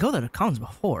don't think I could go there to Commons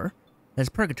before. There's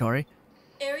Purgatory.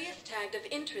 Areas tagged of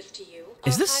interest to you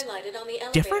Is are this highlighted on the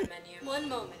elevator different? menu. One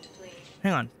moment, please.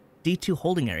 Hang on. D2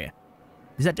 holding area.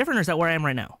 Is that different or is that where I am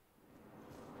right now?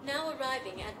 Now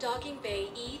arriving at Docking Bay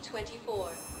E-24.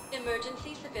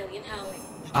 Emergency civilian housing.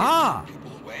 Ah!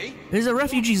 There's a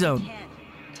refugee zone.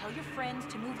 Tell your friends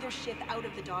to move their ship out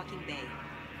of the docking bay.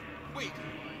 Wait,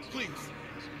 please.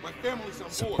 My family's on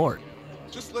board. Support.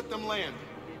 Just let them land.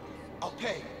 I'll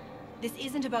pay. This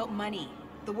isn't about money.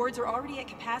 The wards are already at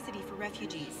capacity for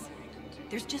refugees.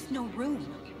 There's just no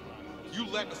room. You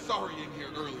let Asari in here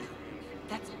earlier.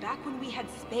 That's back when we had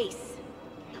space.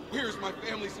 Where's my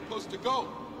family supposed to go?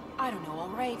 I don't know, all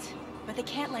right. But they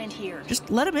can't land here. Just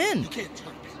let them in. You can't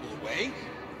turn people away.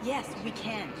 Yes, we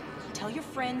can. Tell your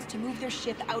friends to move their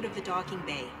ship out of the docking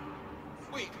bay.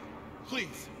 Wait,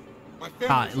 please. My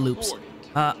family's it loops. on board.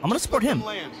 I'm gonna support him.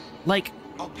 Like,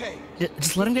 I'll pay.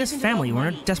 Just let him get his family. We're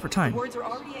in a desperate time. The wards are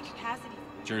already at capacity.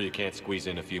 Sure you can't squeeze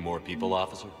in a few more people,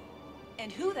 officer?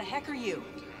 And who the heck are you?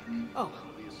 Oh,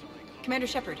 Commander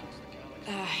Shepard.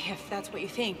 If that's what you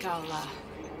think,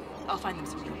 I'll find them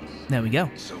some room. There we go.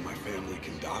 So my family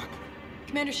can dock?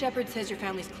 Commander Shepard says your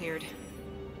family's cleared.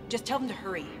 Just tell them to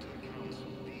hurry.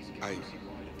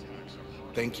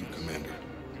 Thank you, Commander.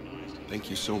 Thank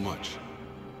you so much.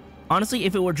 Honestly,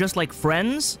 if it were just like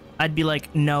friends, I'd be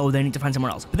like, no, they need to find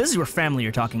somewhere else. But this is your family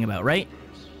you're talking about, right?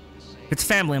 If it's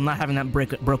family, I'm not having that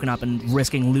broken up and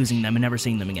risking losing them and never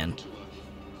seeing them again.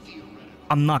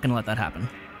 I'm not gonna let that happen.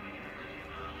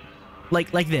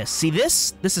 Like this. See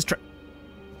this? This is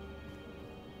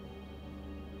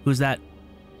Who's that?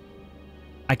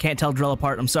 I can't tell Drell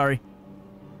apart, I'm sorry.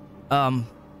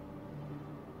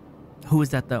 Who is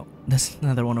that, though? There's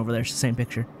another one over there, it's the same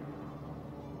picture.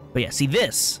 But yeah, see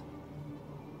this?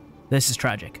 This is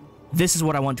tragic. This is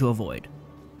what I want to avoid.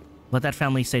 Let that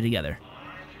family stay together.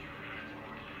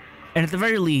 And at the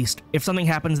very least, if something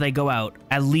happens, they go out,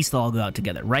 at least they'll all go out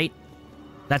together, right?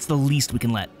 That's the least we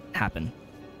can let happen.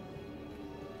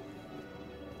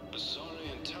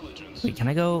 Wait, can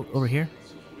I go over here?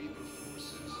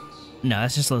 No,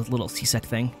 that's just a little C-sec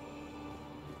thing.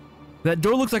 That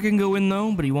door looks like I can go in,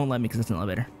 though, but he won't let me because it's an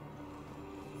elevator.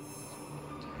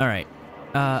 Alright.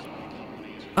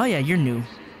 Oh yeah, you're new.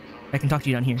 I can talk to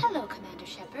you down here. Hello, Commander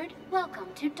Shepard. Welcome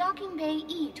to Docking Bay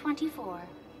E-24.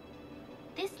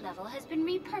 This level has been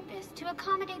repurposed to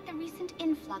accommodate the recent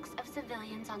influx of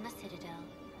civilians on the Citadel.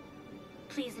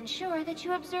 Please ensure that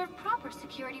you observe proper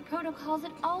security protocols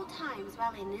at all times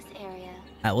while in this area.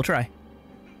 I will try.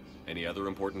 Any other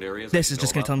important areas? This is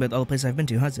just going to tell me about all the places I've been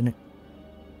to, hasn't it?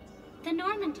 The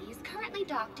Normandy is currently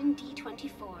docked in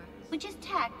D-24, which is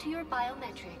tagged to your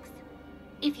biometrics.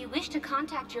 If you wish to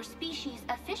contact your species'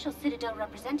 official Citadel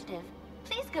representative,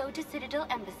 please go to Citadel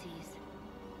embassies.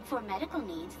 For medical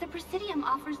needs, the Presidium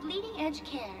offers leading-edge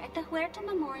care at the Huerta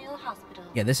Memorial Hospital.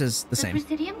 Yeah, this is the same. The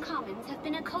Presidium Commons have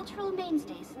been a cultural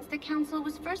mainstay since the Council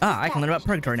was first I can learn about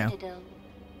Purgatory now.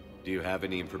 Do you have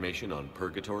any information on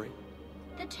Purgatory?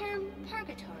 The term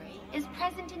Purgatory is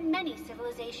present in many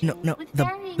civilizations with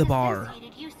varying the bar.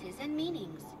 associated uses and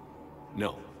meanings.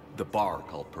 No, the bar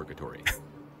called Purgatory.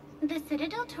 The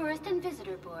Citadel Tourist and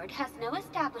Visitor Board has no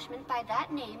establishment by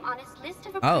that name on its list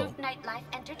of approved nightlife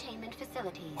entertainment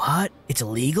facilities. What? It's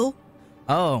illegal?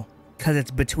 Oh, because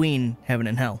it's between heaven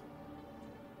and hell.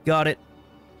 Got it.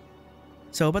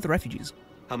 So about the refugees.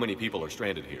 How many people are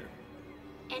stranded here?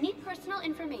 Any personal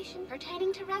information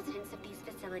pertaining to residents of these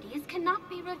facilities cannot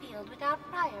be revealed without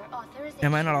prior authorization.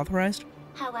 Am I not authorized?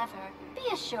 However, be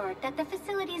assured that the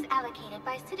facilities allocated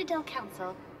by Citadel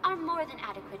Council are more than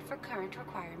adequate for current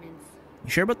requirements. You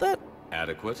sure about that?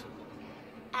 Adequate?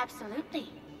 Absolutely.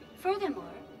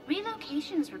 Furthermore,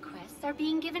 relocations requests are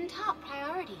being given top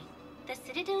priority. The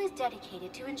Citadel is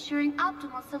dedicated to ensuring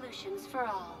optimal solutions for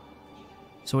all.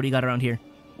 So what do you got around here?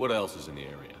 What else is in the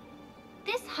area?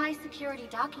 This high-security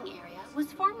docking area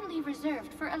was formerly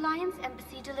reserved for Alliance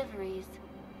Embassy deliveries.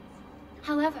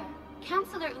 However,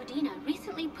 Councilor Udina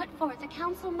recently put forth a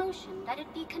council motion that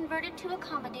it be converted to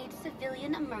accommodate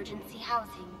civilian emergency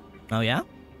housing. Oh yeah?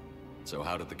 So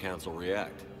how did the council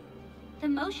react? The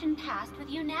motion passed with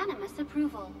unanimous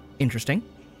approval. Interesting.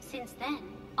 Since then,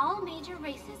 all major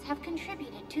races have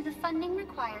contributed to the funding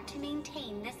required to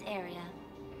maintain this area.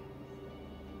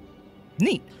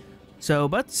 Neat. So,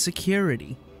 about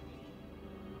security.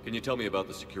 Can you tell me about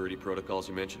the security protocols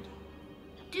you mentioned?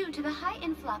 Due to the high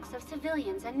influx of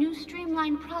civilians and new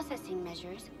streamlined processing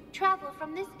measures, travel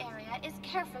from this area is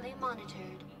carefully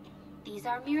monitored. These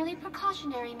are merely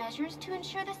precautionary measures to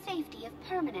ensure the safety of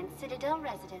permanent Citadel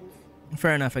residents.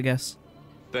 Fair enough, I guess.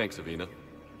 Thanks, Avina.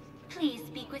 Please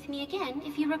speak with me again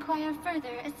if you require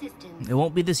further assistance. It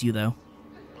won't be this you, though.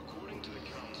 According to the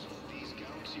Council, these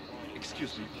galaxy...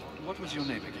 Excuse me, what was your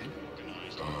name again?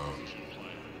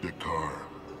 Dakar.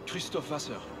 Christophe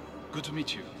Vasseur. Good to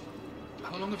meet you.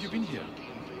 How long have you been here?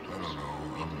 I don't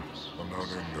know. I'm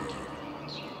not in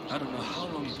I don't know how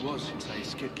long it was since I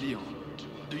escaped Leon.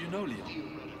 Do you know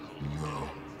Leon? No.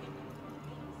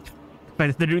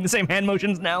 But they're doing the same hand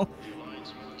motions now.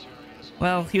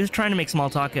 Well, he was trying to make small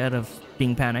talk out of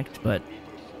being panicked, but...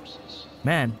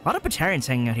 Man, a lot of Batarians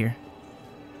hanging out here.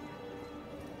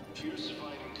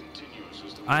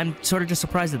 I'm sort of just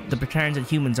surprised that the Batarians and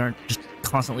humans aren't just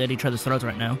constantly at each other's throats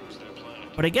right now.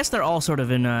 But I guess they're all sort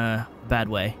of in a bad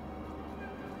way.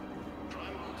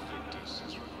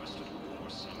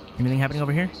 Anything happening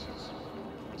over here?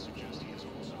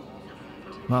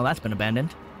 Well, that's been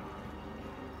abandoned.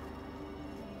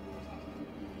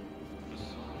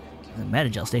 There's a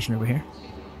Metagel station over here.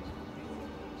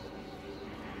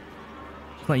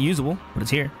 It's not usable, but it's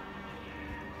here.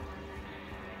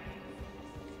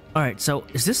 Alright, so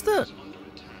is this the...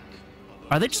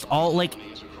 Are they just all, like,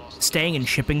 staying in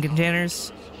shipping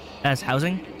containers as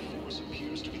housing?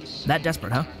 That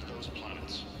desperate, huh?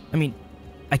 I mean,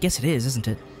 I guess it is, isn't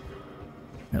it?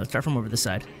 Now, let's start from over this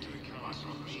side.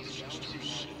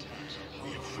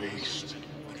 We have faced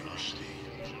adversity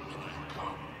and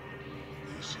overcome.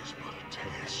 This is but a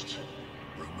test.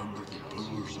 Remember the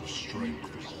pillars of strength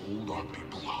that hold our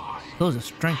people high. Pillars of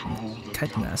strength.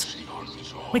 Kite mask.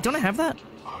 Wait, don't I have that?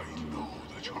 I know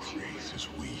that your faith is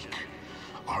weak.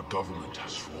 Our government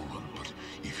has fallen, but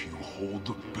if you hold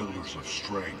the pillars of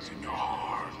strength in your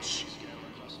hearts,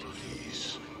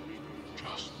 please,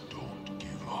 just don't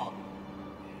give up.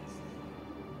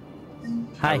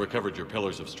 Hi. I recovered your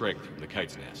pillars of strength from the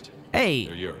kite's nest. Hey.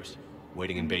 They're yours.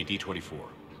 Waiting in Bay D-24.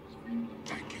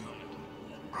 Thank you.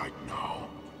 Right now,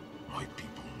 my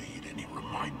people need any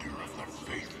reminder of the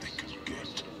faith they can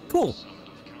get. Cool.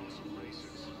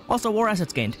 Also, war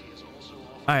assets gained.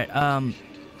 Alright,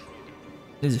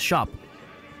 there's a shop.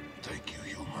 Thank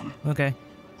you, human. Okay.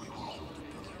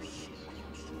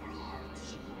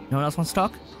 No one else wants to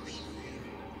talk?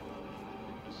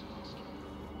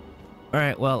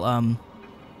 Alright, well,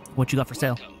 what you got for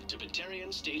sale?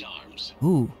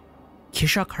 Ooh.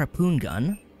 Kishok harpoon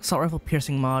gun, assault rifle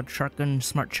piercing mod, shotgun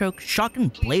smart choke,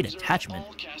 shotgun blade attachment,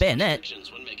 bayonet,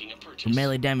 for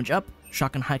melee damage up,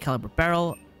 shotgun high caliber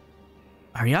barrel,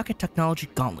 Ariaka technology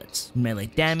gauntlets, melee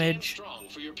damage,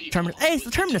 Terminus. Hey, it's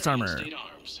the Terminus armor!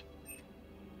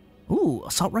 Ooh,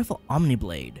 assault rifle omni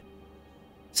blade.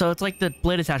 So it's like the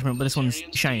blade attachment, but this one's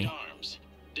shiny.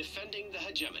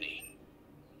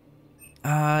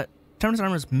 Terminus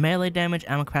armor's melee damage,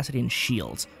 ammo capacity, and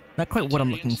shields. Not quite what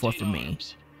I'm looking for me.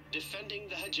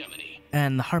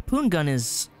 And the harpoon gun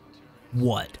is...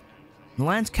 what? The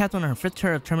Alliance captain on her 5th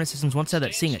turret of Terminus systems once said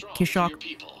that seeing a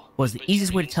Kishok was the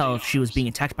easiest way to tell if she was being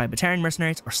attacked by Batarian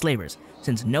mercenaries or slavers,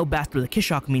 since no blast through the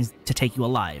Kishok means to take you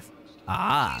alive.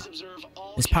 Ah!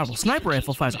 This powerful sniper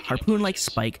rifle fires a harpoon-like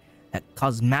spike that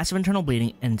causes massive internal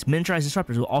bleeding, and its miniaturized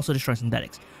disruptors will also destroy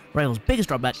synthetics. The rifle's biggest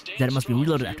drawback is that it must be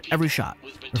reloaded after every shot,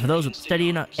 but for those with steady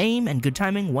enough aim and good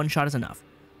timing, one shot is enough.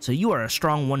 So you are a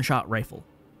strong one-shot rifle.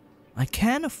 I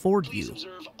can afford you.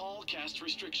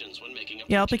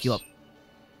 Yeah, I'll pick you up.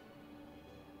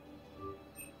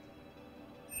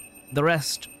 The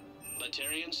rest,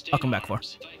 I'll come back for.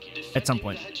 At some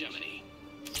point.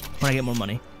 When I get more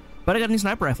money. But I got a new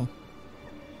sniper rifle.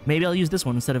 Maybe I'll use this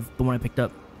one instead of the one I picked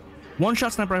up.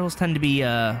 One-shot sniper rifles tend to be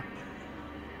a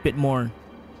bit more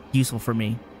useful for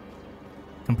me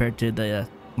compared to the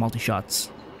multi-shots.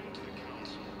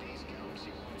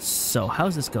 So,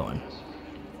 how's this going?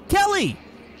 Kelly!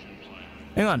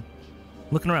 Hang on.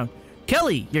 Looking around.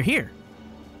 Kelly, you're here.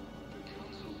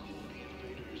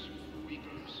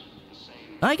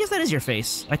 I guess that is your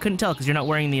face. I couldn't tell because you're not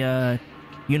wearing the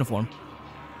uniform.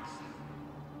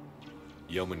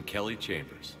 Yeoman Kelly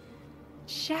Chambers.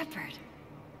 Shepard,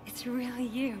 it's really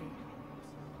you.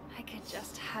 I could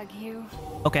just hug you.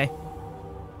 Okay.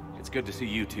 It's good to see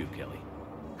you too, Kelly.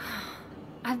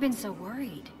 I've been so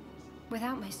worried.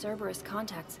 Without my Cerberus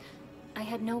contacts, I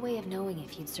had no way of knowing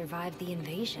if you'd survived the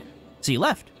invasion. So you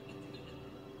left?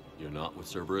 You're not with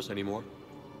Cerberus anymore?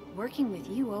 Working with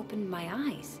you opened my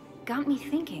eyes, got me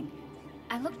thinking.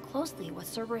 I looked closely at what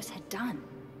Cerberus had done.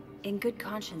 In good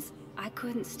conscience, I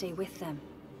couldn't stay with them.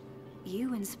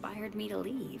 You inspired me to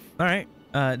leave. Alright,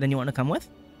 then you want to come with?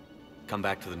 Come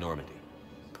back to the Normandy.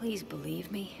 Please believe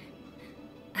me.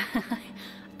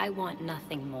 I want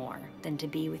nothing more than to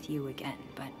be with you again,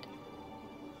 but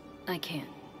I can't.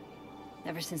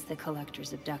 Ever since the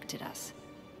Collectors abducted us,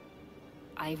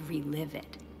 I relive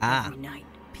it every night.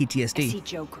 PTSD. I see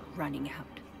Joker running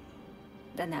out.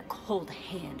 Then that cold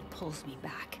hand pulls me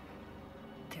back.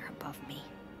 They're above me,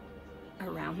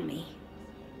 around me.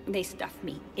 They stuff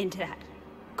me into that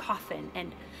coffin,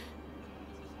 and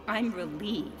I'm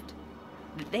relieved.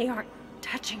 that they aren't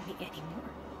touching me anymore.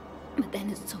 But then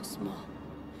it's so small.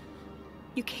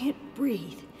 You can't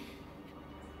breathe.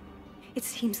 It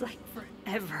seems like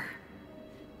forever.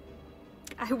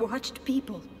 I watched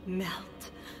people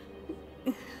melt.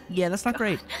 Yeah, that's not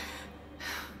great.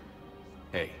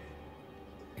 Hey,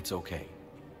 it's okay.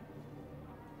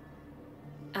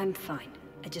 I'm fine.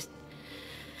 I just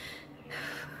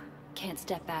can't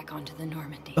step back onto the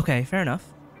Normandy. Okay, fair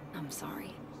enough. I'm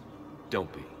sorry.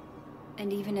 Don't be.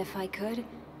 And even if I could,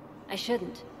 I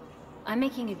shouldn't. I'm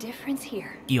making a difference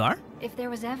here. You are? If there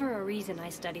was ever a reason I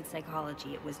studied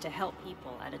psychology, it was to help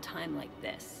people at a time like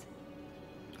this.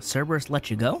 Cerberus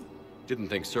let you go? Didn't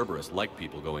think Cerberus liked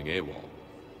people going AWOL.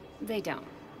 They don't.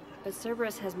 But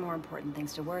Cerberus has more important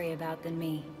things to worry about than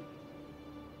me.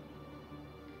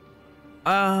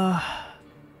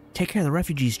 Take care of the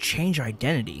refugees, change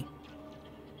identity.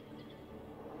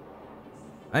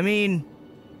 I mean,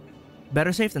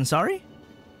 better safe than sorry?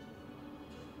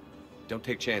 Don't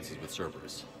take chances with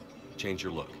Cerberus. Change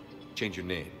your look. Change your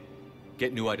name.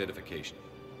 Get new identification.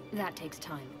 That takes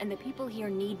time, and the people here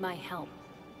need my help.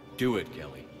 Do it,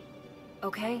 Kelly.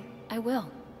 Okay, I will.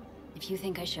 If you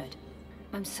think I should.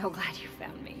 I'm so glad you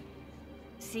found me.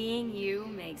 Seeing you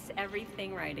makes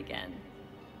everything right again.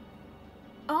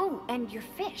 Oh, and your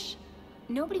fish.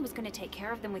 Nobody was going to take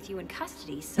care of them with you in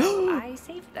custody, so I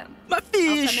saved them. My fish!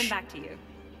 I'll send them back to you.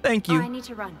 Thank you. Oh, I need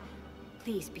to run.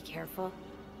 Please be careful.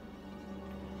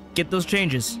 Get those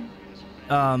changes.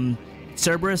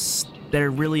 Cerberus,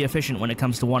 they're really efficient when it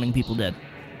comes to wanting people dead.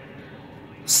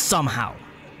 Somehow.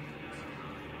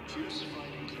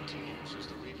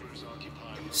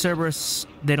 Cerberus,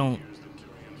 they don't...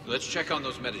 Let's check on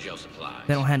those Metagel supplies.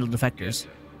 They don't handle defectors.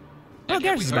 Oh, And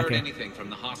have Garrus we is back heard here. anything from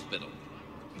the hospital?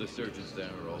 The surgeons there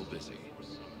are all busy.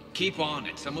 Keep on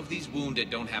it. Some of these wounded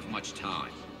don't have much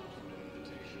time.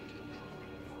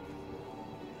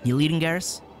 You leading,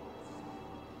 Garrus?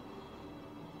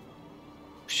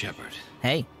 Shepard.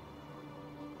 Hey.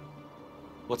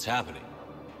 What's happening?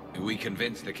 We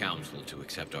convinced the Council to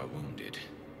accept our wounded.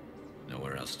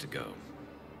 Nowhere else to go.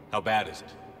 How bad is it?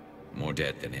 More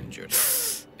dead than injured.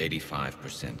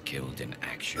 85% killed in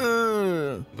action.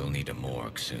 We'll need a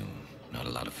morgue soon. Not a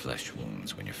lot of flesh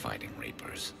wounds when you're fighting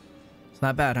Reapers. It's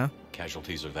not bad, huh?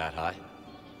 Casualties are that high?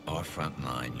 Our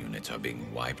frontline units are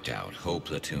being wiped out, whole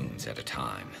platoons at a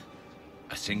time.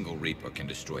 A single Reaper can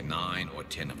destroy 9 or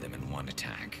 10 of them in one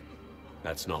attack.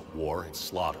 That's not war, it's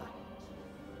slaughter.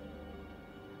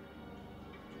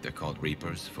 They're called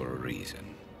Reapers for a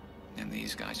reason. And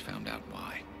these guys found out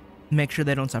why. Make sure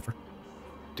they don't suffer.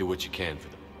 Do what you can for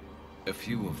them. A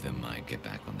few of them might get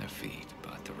back on their feet,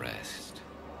 but the rest...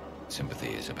 Sympathy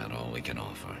is about all we can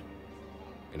offer.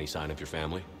 Any sign of your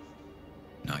family?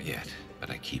 Not yet, but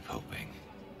I keep hoping.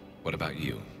 What about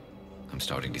you? I'm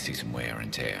starting to see some wear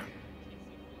and tear.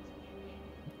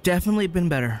 Definitely been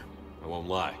better. I won't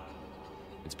lie.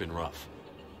 It's been rough.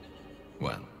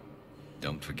 Well,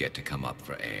 don't forget to come up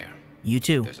for air. You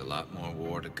too. There's a lot more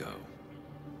war to go.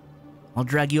 I'll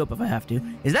drag you up if I have to.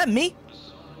 Is that me?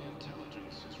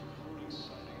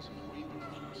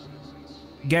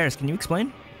 Garrus, can you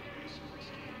explain?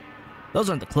 Those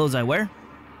aren't the clothes I wear.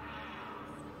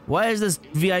 Why is this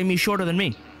VI me shorter than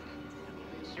me?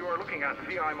 You are looking at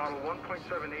VI Model 1.7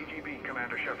 AGB,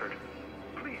 Commander Shepard.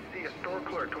 Please see a store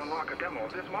clerk to unlock a demo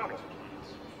of this model.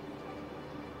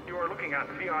 You are looking at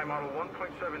VI Model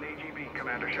 1.7 AGB,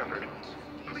 Commander Shepard.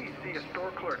 Please see a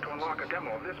store clerk to unlock a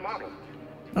demo of this model.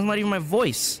 That's not even my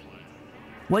voice.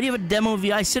 Why do you have a demo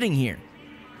VI sitting here?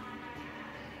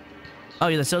 Oh,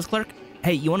 you're the sales clerk?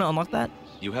 Hey, you want to unlock that?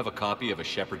 You have a copy of a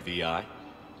Shepard VI?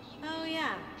 Oh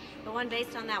yeah, the one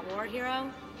based on that war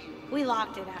hero? We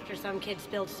locked it after some kid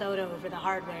spilled soda over the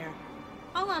hardware.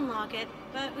 I'll unlock it,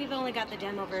 but we've only got the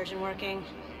demo version working.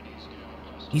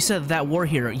 You said that war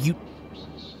hero. You...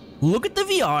 Look at the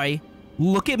VI.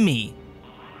 Look at me.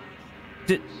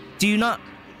 Do you not...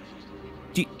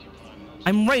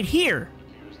 I'm right here.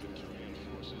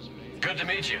 Good to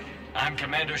meet you. I'm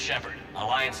Commander Shepard,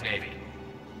 Alliance Navy.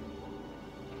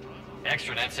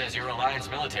 Extranet says you're Alliance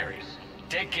military.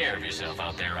 Take care of yourself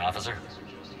out there, officer.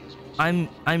 I'm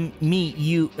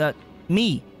me.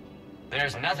 Me.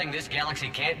 There's nothing this galaxy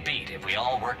can't beat if we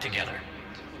all work together.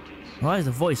 Why is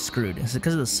the voice screwed? Is it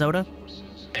because of the soda?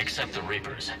 Except the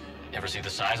Reapers. Ever see the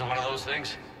size of one of those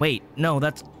things? Wait, no,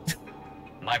 that's...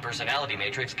 My personality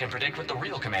matrix can predict what the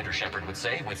real Commander Shepard would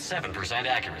say with 7%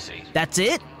 accuracy. That's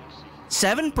it?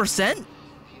 7%?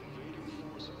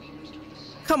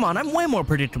 Come on, I'm way more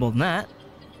predictable than that.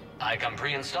 I come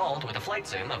pre-installed with a flight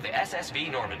sim of the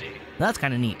SSV Normandy. That's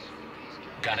kind of neat.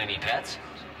 Got any pets?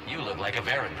 You look like a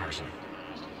Varan person.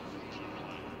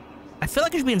 I feel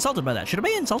like I should be insulted by that. Should I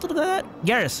be insulted by that?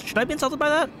 Garrus, should I be insulted by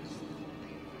that?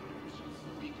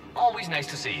 Always nice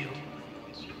to see you.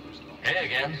 Hey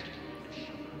again.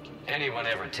 Anyone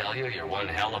ever tell you you're one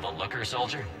hell of a looker,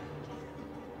 soldier?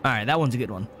 Alright, that one's a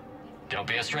good one. Don't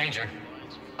be a stranger.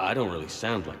 I don't really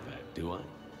sound like that, do I?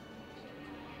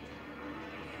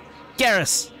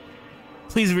 Garrus!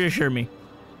 Please reassure me.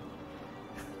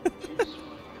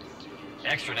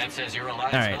 Extranet says you're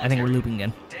alive. Alright, I think we're looping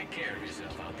again. Take care of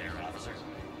yourself out there, officer.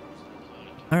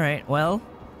 Alright, well.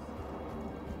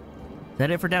 Is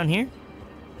that it for down here?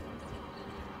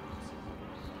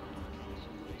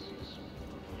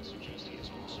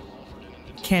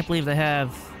 Can't believe they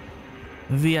have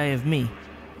VI of me.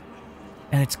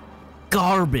 And it's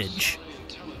garbage.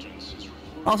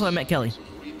 Also, I met Kelly.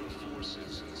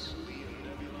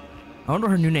 I wonder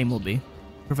what her new name will be,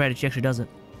 provided she actually does it.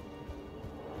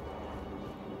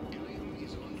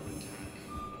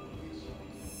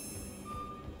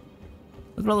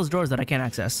 Look at all those doors that I can't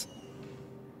access.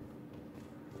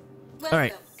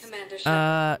 Alright.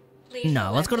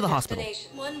 No, let's go to the hospital.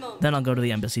 Then I'll go to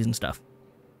the embassies and stuff.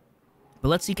 But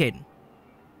let's see Kaidan.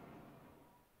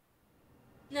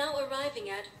 Now arriving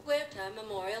at Huerta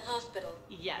Memorial Hospital.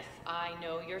 Yes, I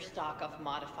know your stock of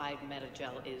modified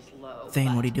metagel is low.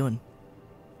 Thane, what are you doing?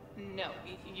 No,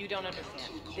 you don't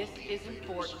understand. This isn't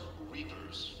for...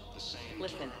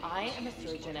 Listen, I am a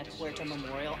surgeon at Huerta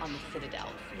Memorial on the Citadel.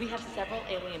 We have several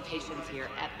alien patients here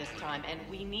at this time, and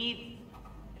we need...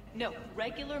 No,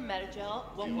 regular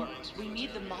metagel won't work. We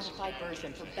need the modified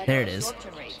version for better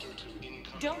absorption rate.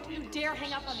 Don't you dare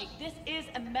hang up on me. This is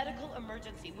a medical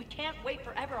emergency. We can't wait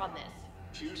forever on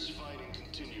this.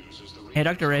 Hey,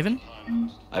 Dr. Raven?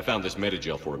 I found this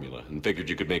metagel formula and figured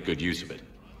you could make good use of it.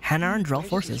 Hanar and Drell Where did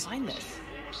forces. you find this?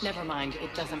 Never mind,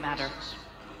 it doesn't matter.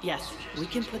 Yes, we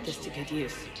can put this to good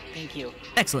use. Thank you.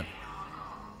 Excellent.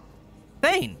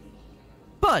 Thane!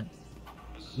 Bud!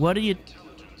 What did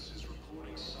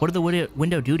the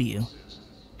window do to you?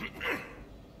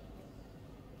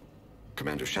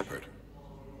 Commander Shepard.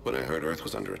 When I heard Earth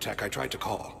was under attack, I tried to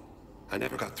call. I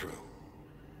never got through.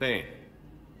 Thane,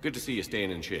 good to see you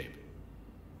staying in shape.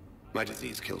 My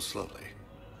disease kills slowly.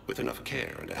 With enough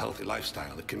care and a healthy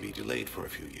lifestyle, it can be delayed for a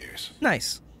few years.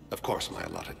 Nice. Of course, my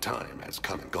allotted time has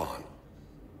come and gone.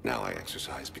 Now I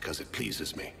exercise because it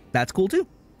pleases me. That's cool too.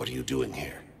 What are you doing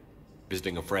here?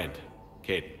 Visiting a friend,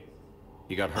 Kaidan.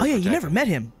 He got hurt. Oh yeah, you never met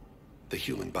him. The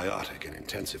human biotic in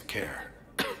intensive care.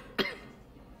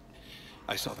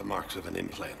 I saw the marks of an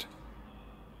implant.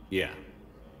 Yeah.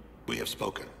 We have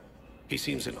spoken. He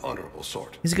seems an honorable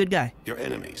sort. He's a good guy. Your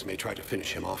enemies may try to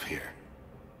finish him off here.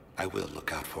 I will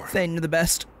look out for him. Thane, you're the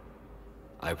best.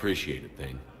 I appreciate it,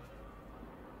 Thane.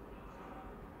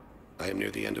 I am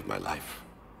near the end of my life.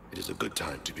 It is a good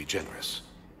time to be generous.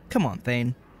 Come on,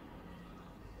 Thane.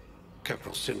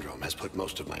 Kepral syndrome has put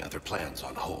most of my other plans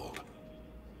on hold.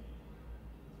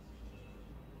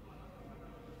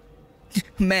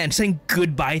 Man, saying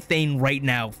goodbye, Thane, right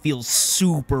now feels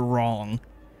super wrong.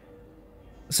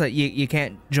 So you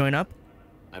can't join up?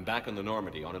 I'm back on the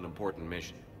Normandy on an important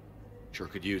mission. Sure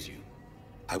could use you.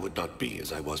 I would not be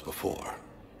as I was before.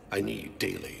 I need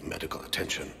daily medical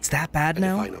attention. It's that bad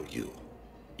now? If I know you,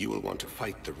 you will want to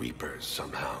fight the Reapers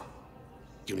somehow.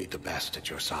 You need the best at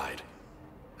your side,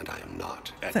 and I am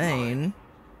not at Thane. mine.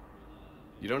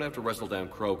 You don't have to wrestle down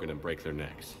Krogan and break their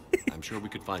necks. I'm sure we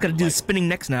could find. Gotta do the spinning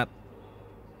neck snap.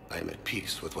 I am at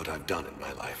peace with what I've done in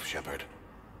my life, Shepard.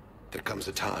 There comes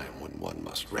a time when one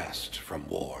must rest from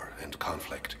war and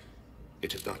conflict.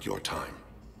 It is not your time,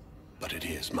 but it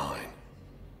is mine.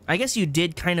 I guess you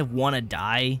did kind of want to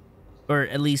die, or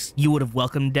at least you would have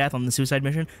welcomed death on the suicide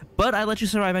mission, but I let you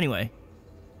survive anyway,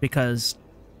 because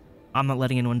I'm not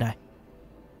letting anyone die.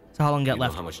 So how long you got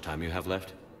left? Know how much time you have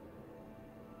left?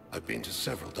 I've been to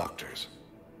several doctors.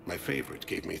 My favorite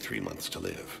gave me 3 months to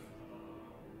live.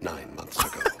 9 months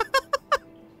ago.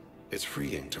 It's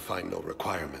freeing to find no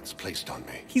requirements placed on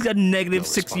me. He's got negative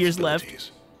 6 years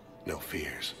left. No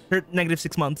fears. Or negative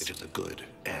 6 months. It is a good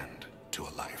end to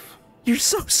a life. You're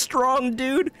so strong,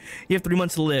 dude. You have 3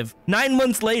 months to live. 9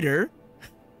 months later,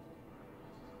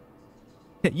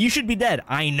 you should be dead.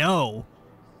 I know.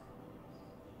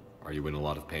 Are you in a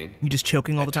lot of pain? You just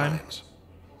choking all the time? Times.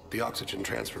 The oxygen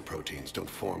transfer proteins don't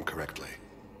form correctly.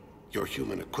 Your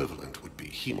human equivalent would be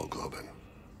hemoglobin.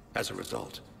 As a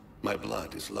result, my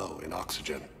blood is low in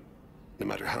oxygen. No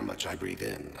matter how much I breathe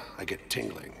in, I get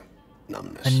tingling,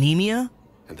 numbness. Anemia?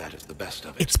 And that is the best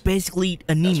of it. It's basically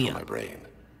anemia. As for my brain,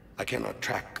 I cannot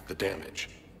track the damage.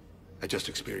 I just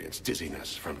experience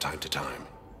dizziness from time to time.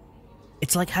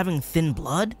 It's like having thin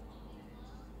blood?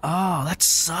 Oh, that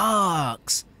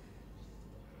sucks.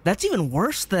 That's even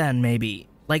worse then, maybe.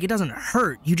 Like, it doesn't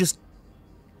hurt. You just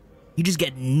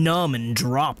get numb and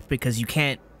drop because you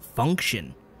can't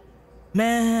function.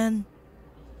 Man.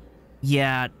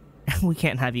 Yeah, we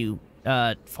can't have you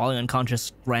falling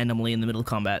unconscious randomly in the middle of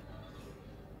combat.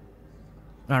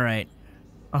 Alright.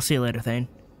 I'll see you later, Thane.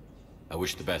 I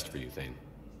wish the best for you, Thane.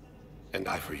 And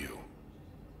I for you.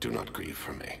 Do not grieve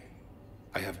for me.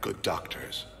 I have good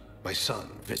doctors. My son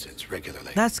visits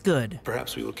regularly. That's good.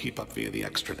 Perhaps we will keep up via the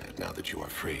extranet now that you are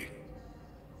free.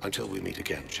 Until we meet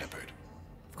again, Shepard.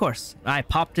 Of course. I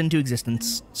popped into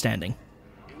existence standing.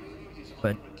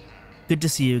 But good to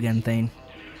see you again, Thane.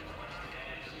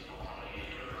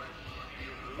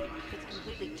 It's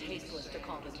completely tasteless to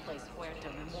call this place Huerta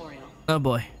Memorial. Oh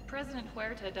boy. President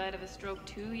Huerta died of a stroke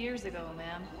 2 years ago,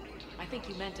 ma'am. I think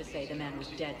you meant to say the man was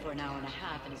dead for an hour and a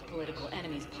half and his political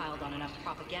enemies piled on enough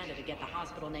propaganda to get the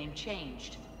hospital name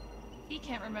changed. He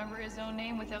can't remember his own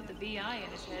name without the VI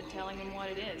in his head telling him what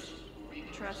it is.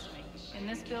 Trust me, in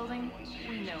this building,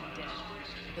 we know dead.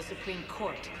 The Supreme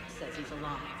Court says he's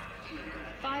alive.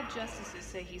 5 justices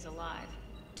say he's alive.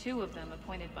 2 of them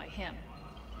appointed by him.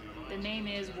 The name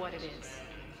is what it is.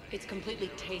 It's completely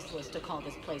tasteless to call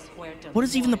this place Huerta. What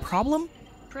is even the problem?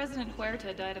 President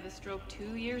Huerta died of a stroke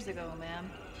 2 years ago, ma'am.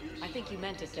 I think you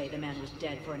meant to say the man was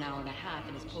dead for an hour and a half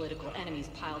and his political enemies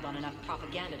piled on enough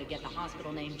propaganda to get the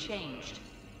hospital name changed.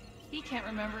 He can't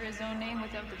remember his own name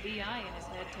without the VI in his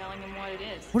head telling him what it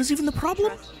is. What is even the problem?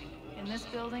 Trust me, in this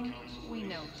building, we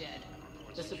know dead.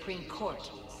 The Supreme Court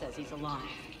says he's alive.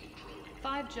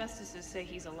 5 justices say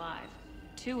he's alive.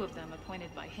 2 of them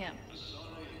appointed by him.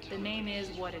 The name is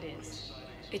what it is.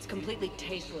 It's completely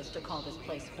tasteless to call this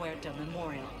place Huerta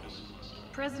Memorial.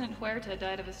 President Huerta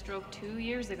died of a stroke 2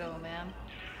 years ago, ma'am.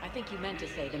 I think you meant to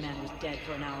say the man was dead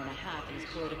for an hour and a half and his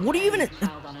political What are you even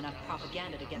piled on enough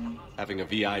propaganda to get them. Having a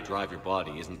VI drive your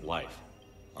body isn't life.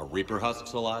 Are Reaper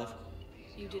husks alive?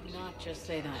 You did not just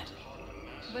say that.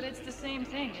 But it's the same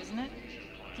thing, isn't it?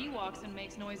 He walks and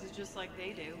makes noises just like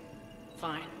they do.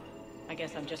 Fine. I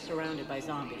guess I'm just surrounded by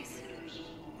zombies.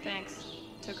 Thanks.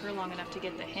 Took her long enough to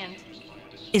get the hint.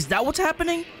 Is that what's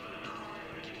happening?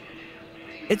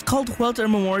 It's called Huerta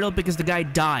Memorial because the guy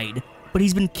died, but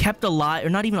he's been kept alive, or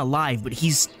not even alive, but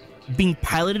he's being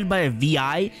piloted by a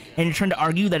VI, and you're trying to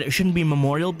argue that it shouldn't be a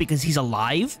memorial because he's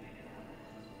alive?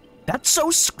 That's so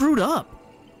screwed up.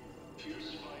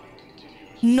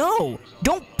 No,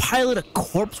 don't pilot a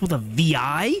corpse with a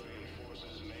VI.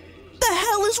 The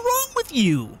hell is wrong with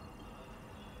you?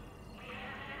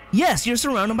 Yes, you're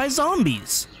surrounded by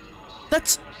zombies.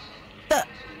 That's...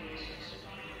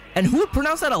 And who would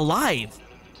pronounce that alive?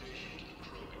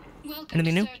 Welcome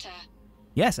Anything to new? Serta.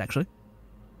 Yes, actually.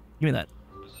 Give me that.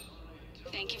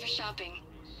 Thank you for shopping.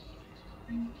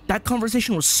 That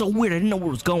conversation was so weird, I didn't know where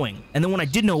it was going. And then when I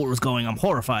did know where it was going, I'm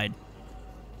horrified.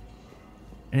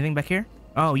 Anything back here?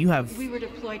 Oh, you have... We were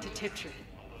deployed to Tiptree.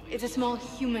 It's a small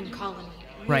human colony.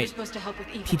 We Right. were supposed to help with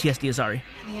evac. PTSD, sorry.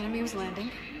 The enemy was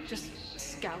landing. Just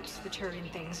scouts, the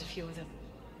Turian things, a few of the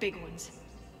big ones.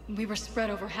 We were spread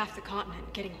over half the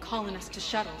continent, getting colonists to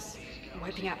shuttles,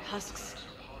 wiping out husks.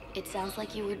 It sounds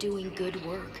like you were doing good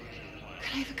work.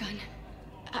 Could I have a gun?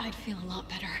 I'd feel a lot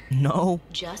better. No.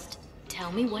 Just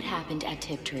tell me what happened at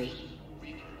Tiptree.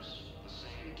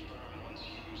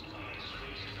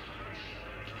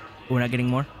 We're not getting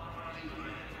more?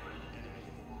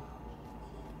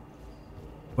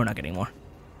 We're not getting more.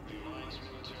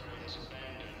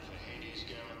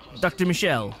 Dr.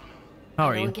 Michelle, how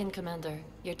are Hello you? again, Commander.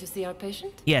 You're to see our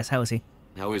patient? Yes, how is he?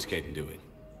 How is Caden doing?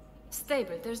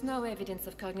 Stable. There's no evidence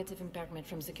of cognitive impairment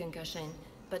from the concussion,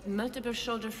 but multiple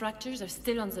shoulder fractures are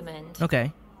still on the mend.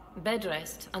 Okay. Bed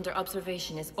rest under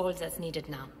observation is all that's needed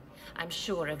now. I'm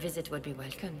sure a visit would be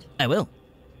welcomed. I will.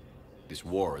 This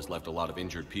war has left a lot of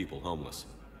injured people homeless.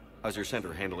 How's your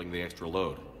center handling the extra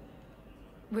load?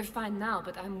 We're fine now,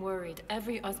 but I'm worried.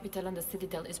 Every hospital on the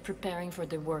Citadel is preparing for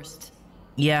the worst.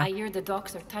 Yeah. I hear the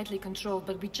docks are tightly controlled,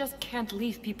 but we just can't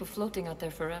leave people floating out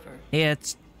there forever. Yeah,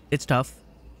 it's tough.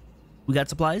 We got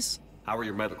supplies? How are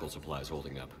your medical supplies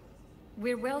holding up?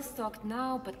 We're well stocked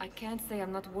now, but I can't say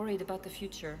I'm not worried about the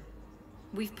future.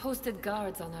 We've posted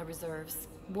guards on our reserves.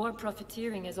 War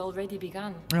profiteering has already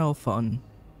begun. Oh, fun.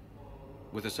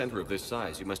 With a center of this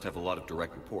size, you must have a lot of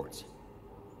direct reports.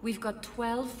 We've got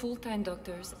 12 full-time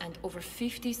doctors and over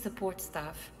 50 support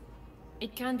staff.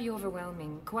 It can be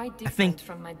overwhelming, quite different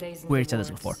from my days in We already the said this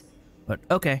wards. before. But,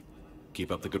 okay.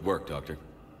 Keep up the good work, Doctor.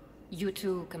 You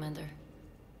too, Commander.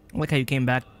 I like how you came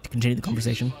back to continue the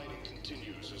conversation.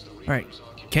 Alright.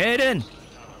 Caden!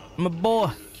 My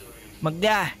boy. My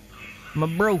guy. My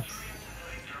bro.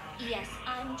 Yes,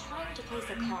 I'm trying to place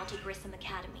a call to Grissom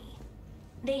Academy.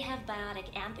 They have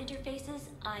biotic amp interfaces.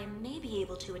 I may be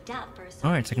able to adapt for some.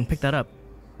 Alright, so I can pick that up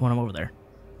when I'm over there.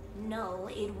 No,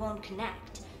 it won't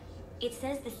connect. It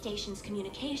says the station's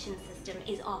communication system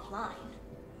is offline.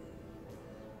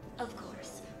 Of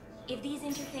course, if these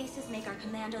interfaces make our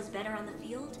commandos better on the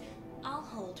field, I'll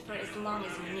hold for as long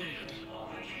as you need.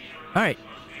 Alright,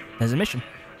 there's a mission.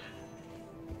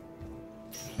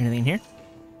 Anything in here?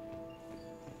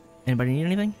 Anybody need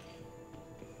anything?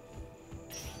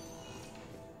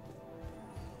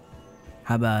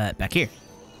 How about back here?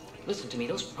 Listen to me,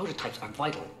 those prototypes are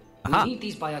vital. Aha. We need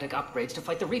these biotic upgrades to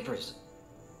fight the Reapers.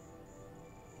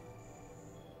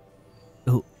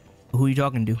 Who are you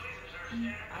talking to?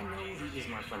 I know the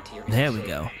Ismar frontier is There we safe.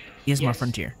 go. Ismar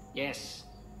Frontier. Yes.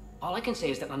 All I can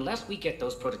say is that unless we get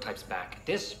those prototypes back,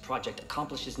 this project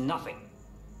accomplishes nothing.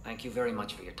 Thank you very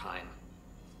much for your time.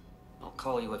 I'll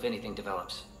call you if anything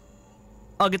develops.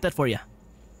 I'll get that for you.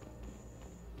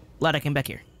 Glad I came back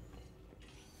here.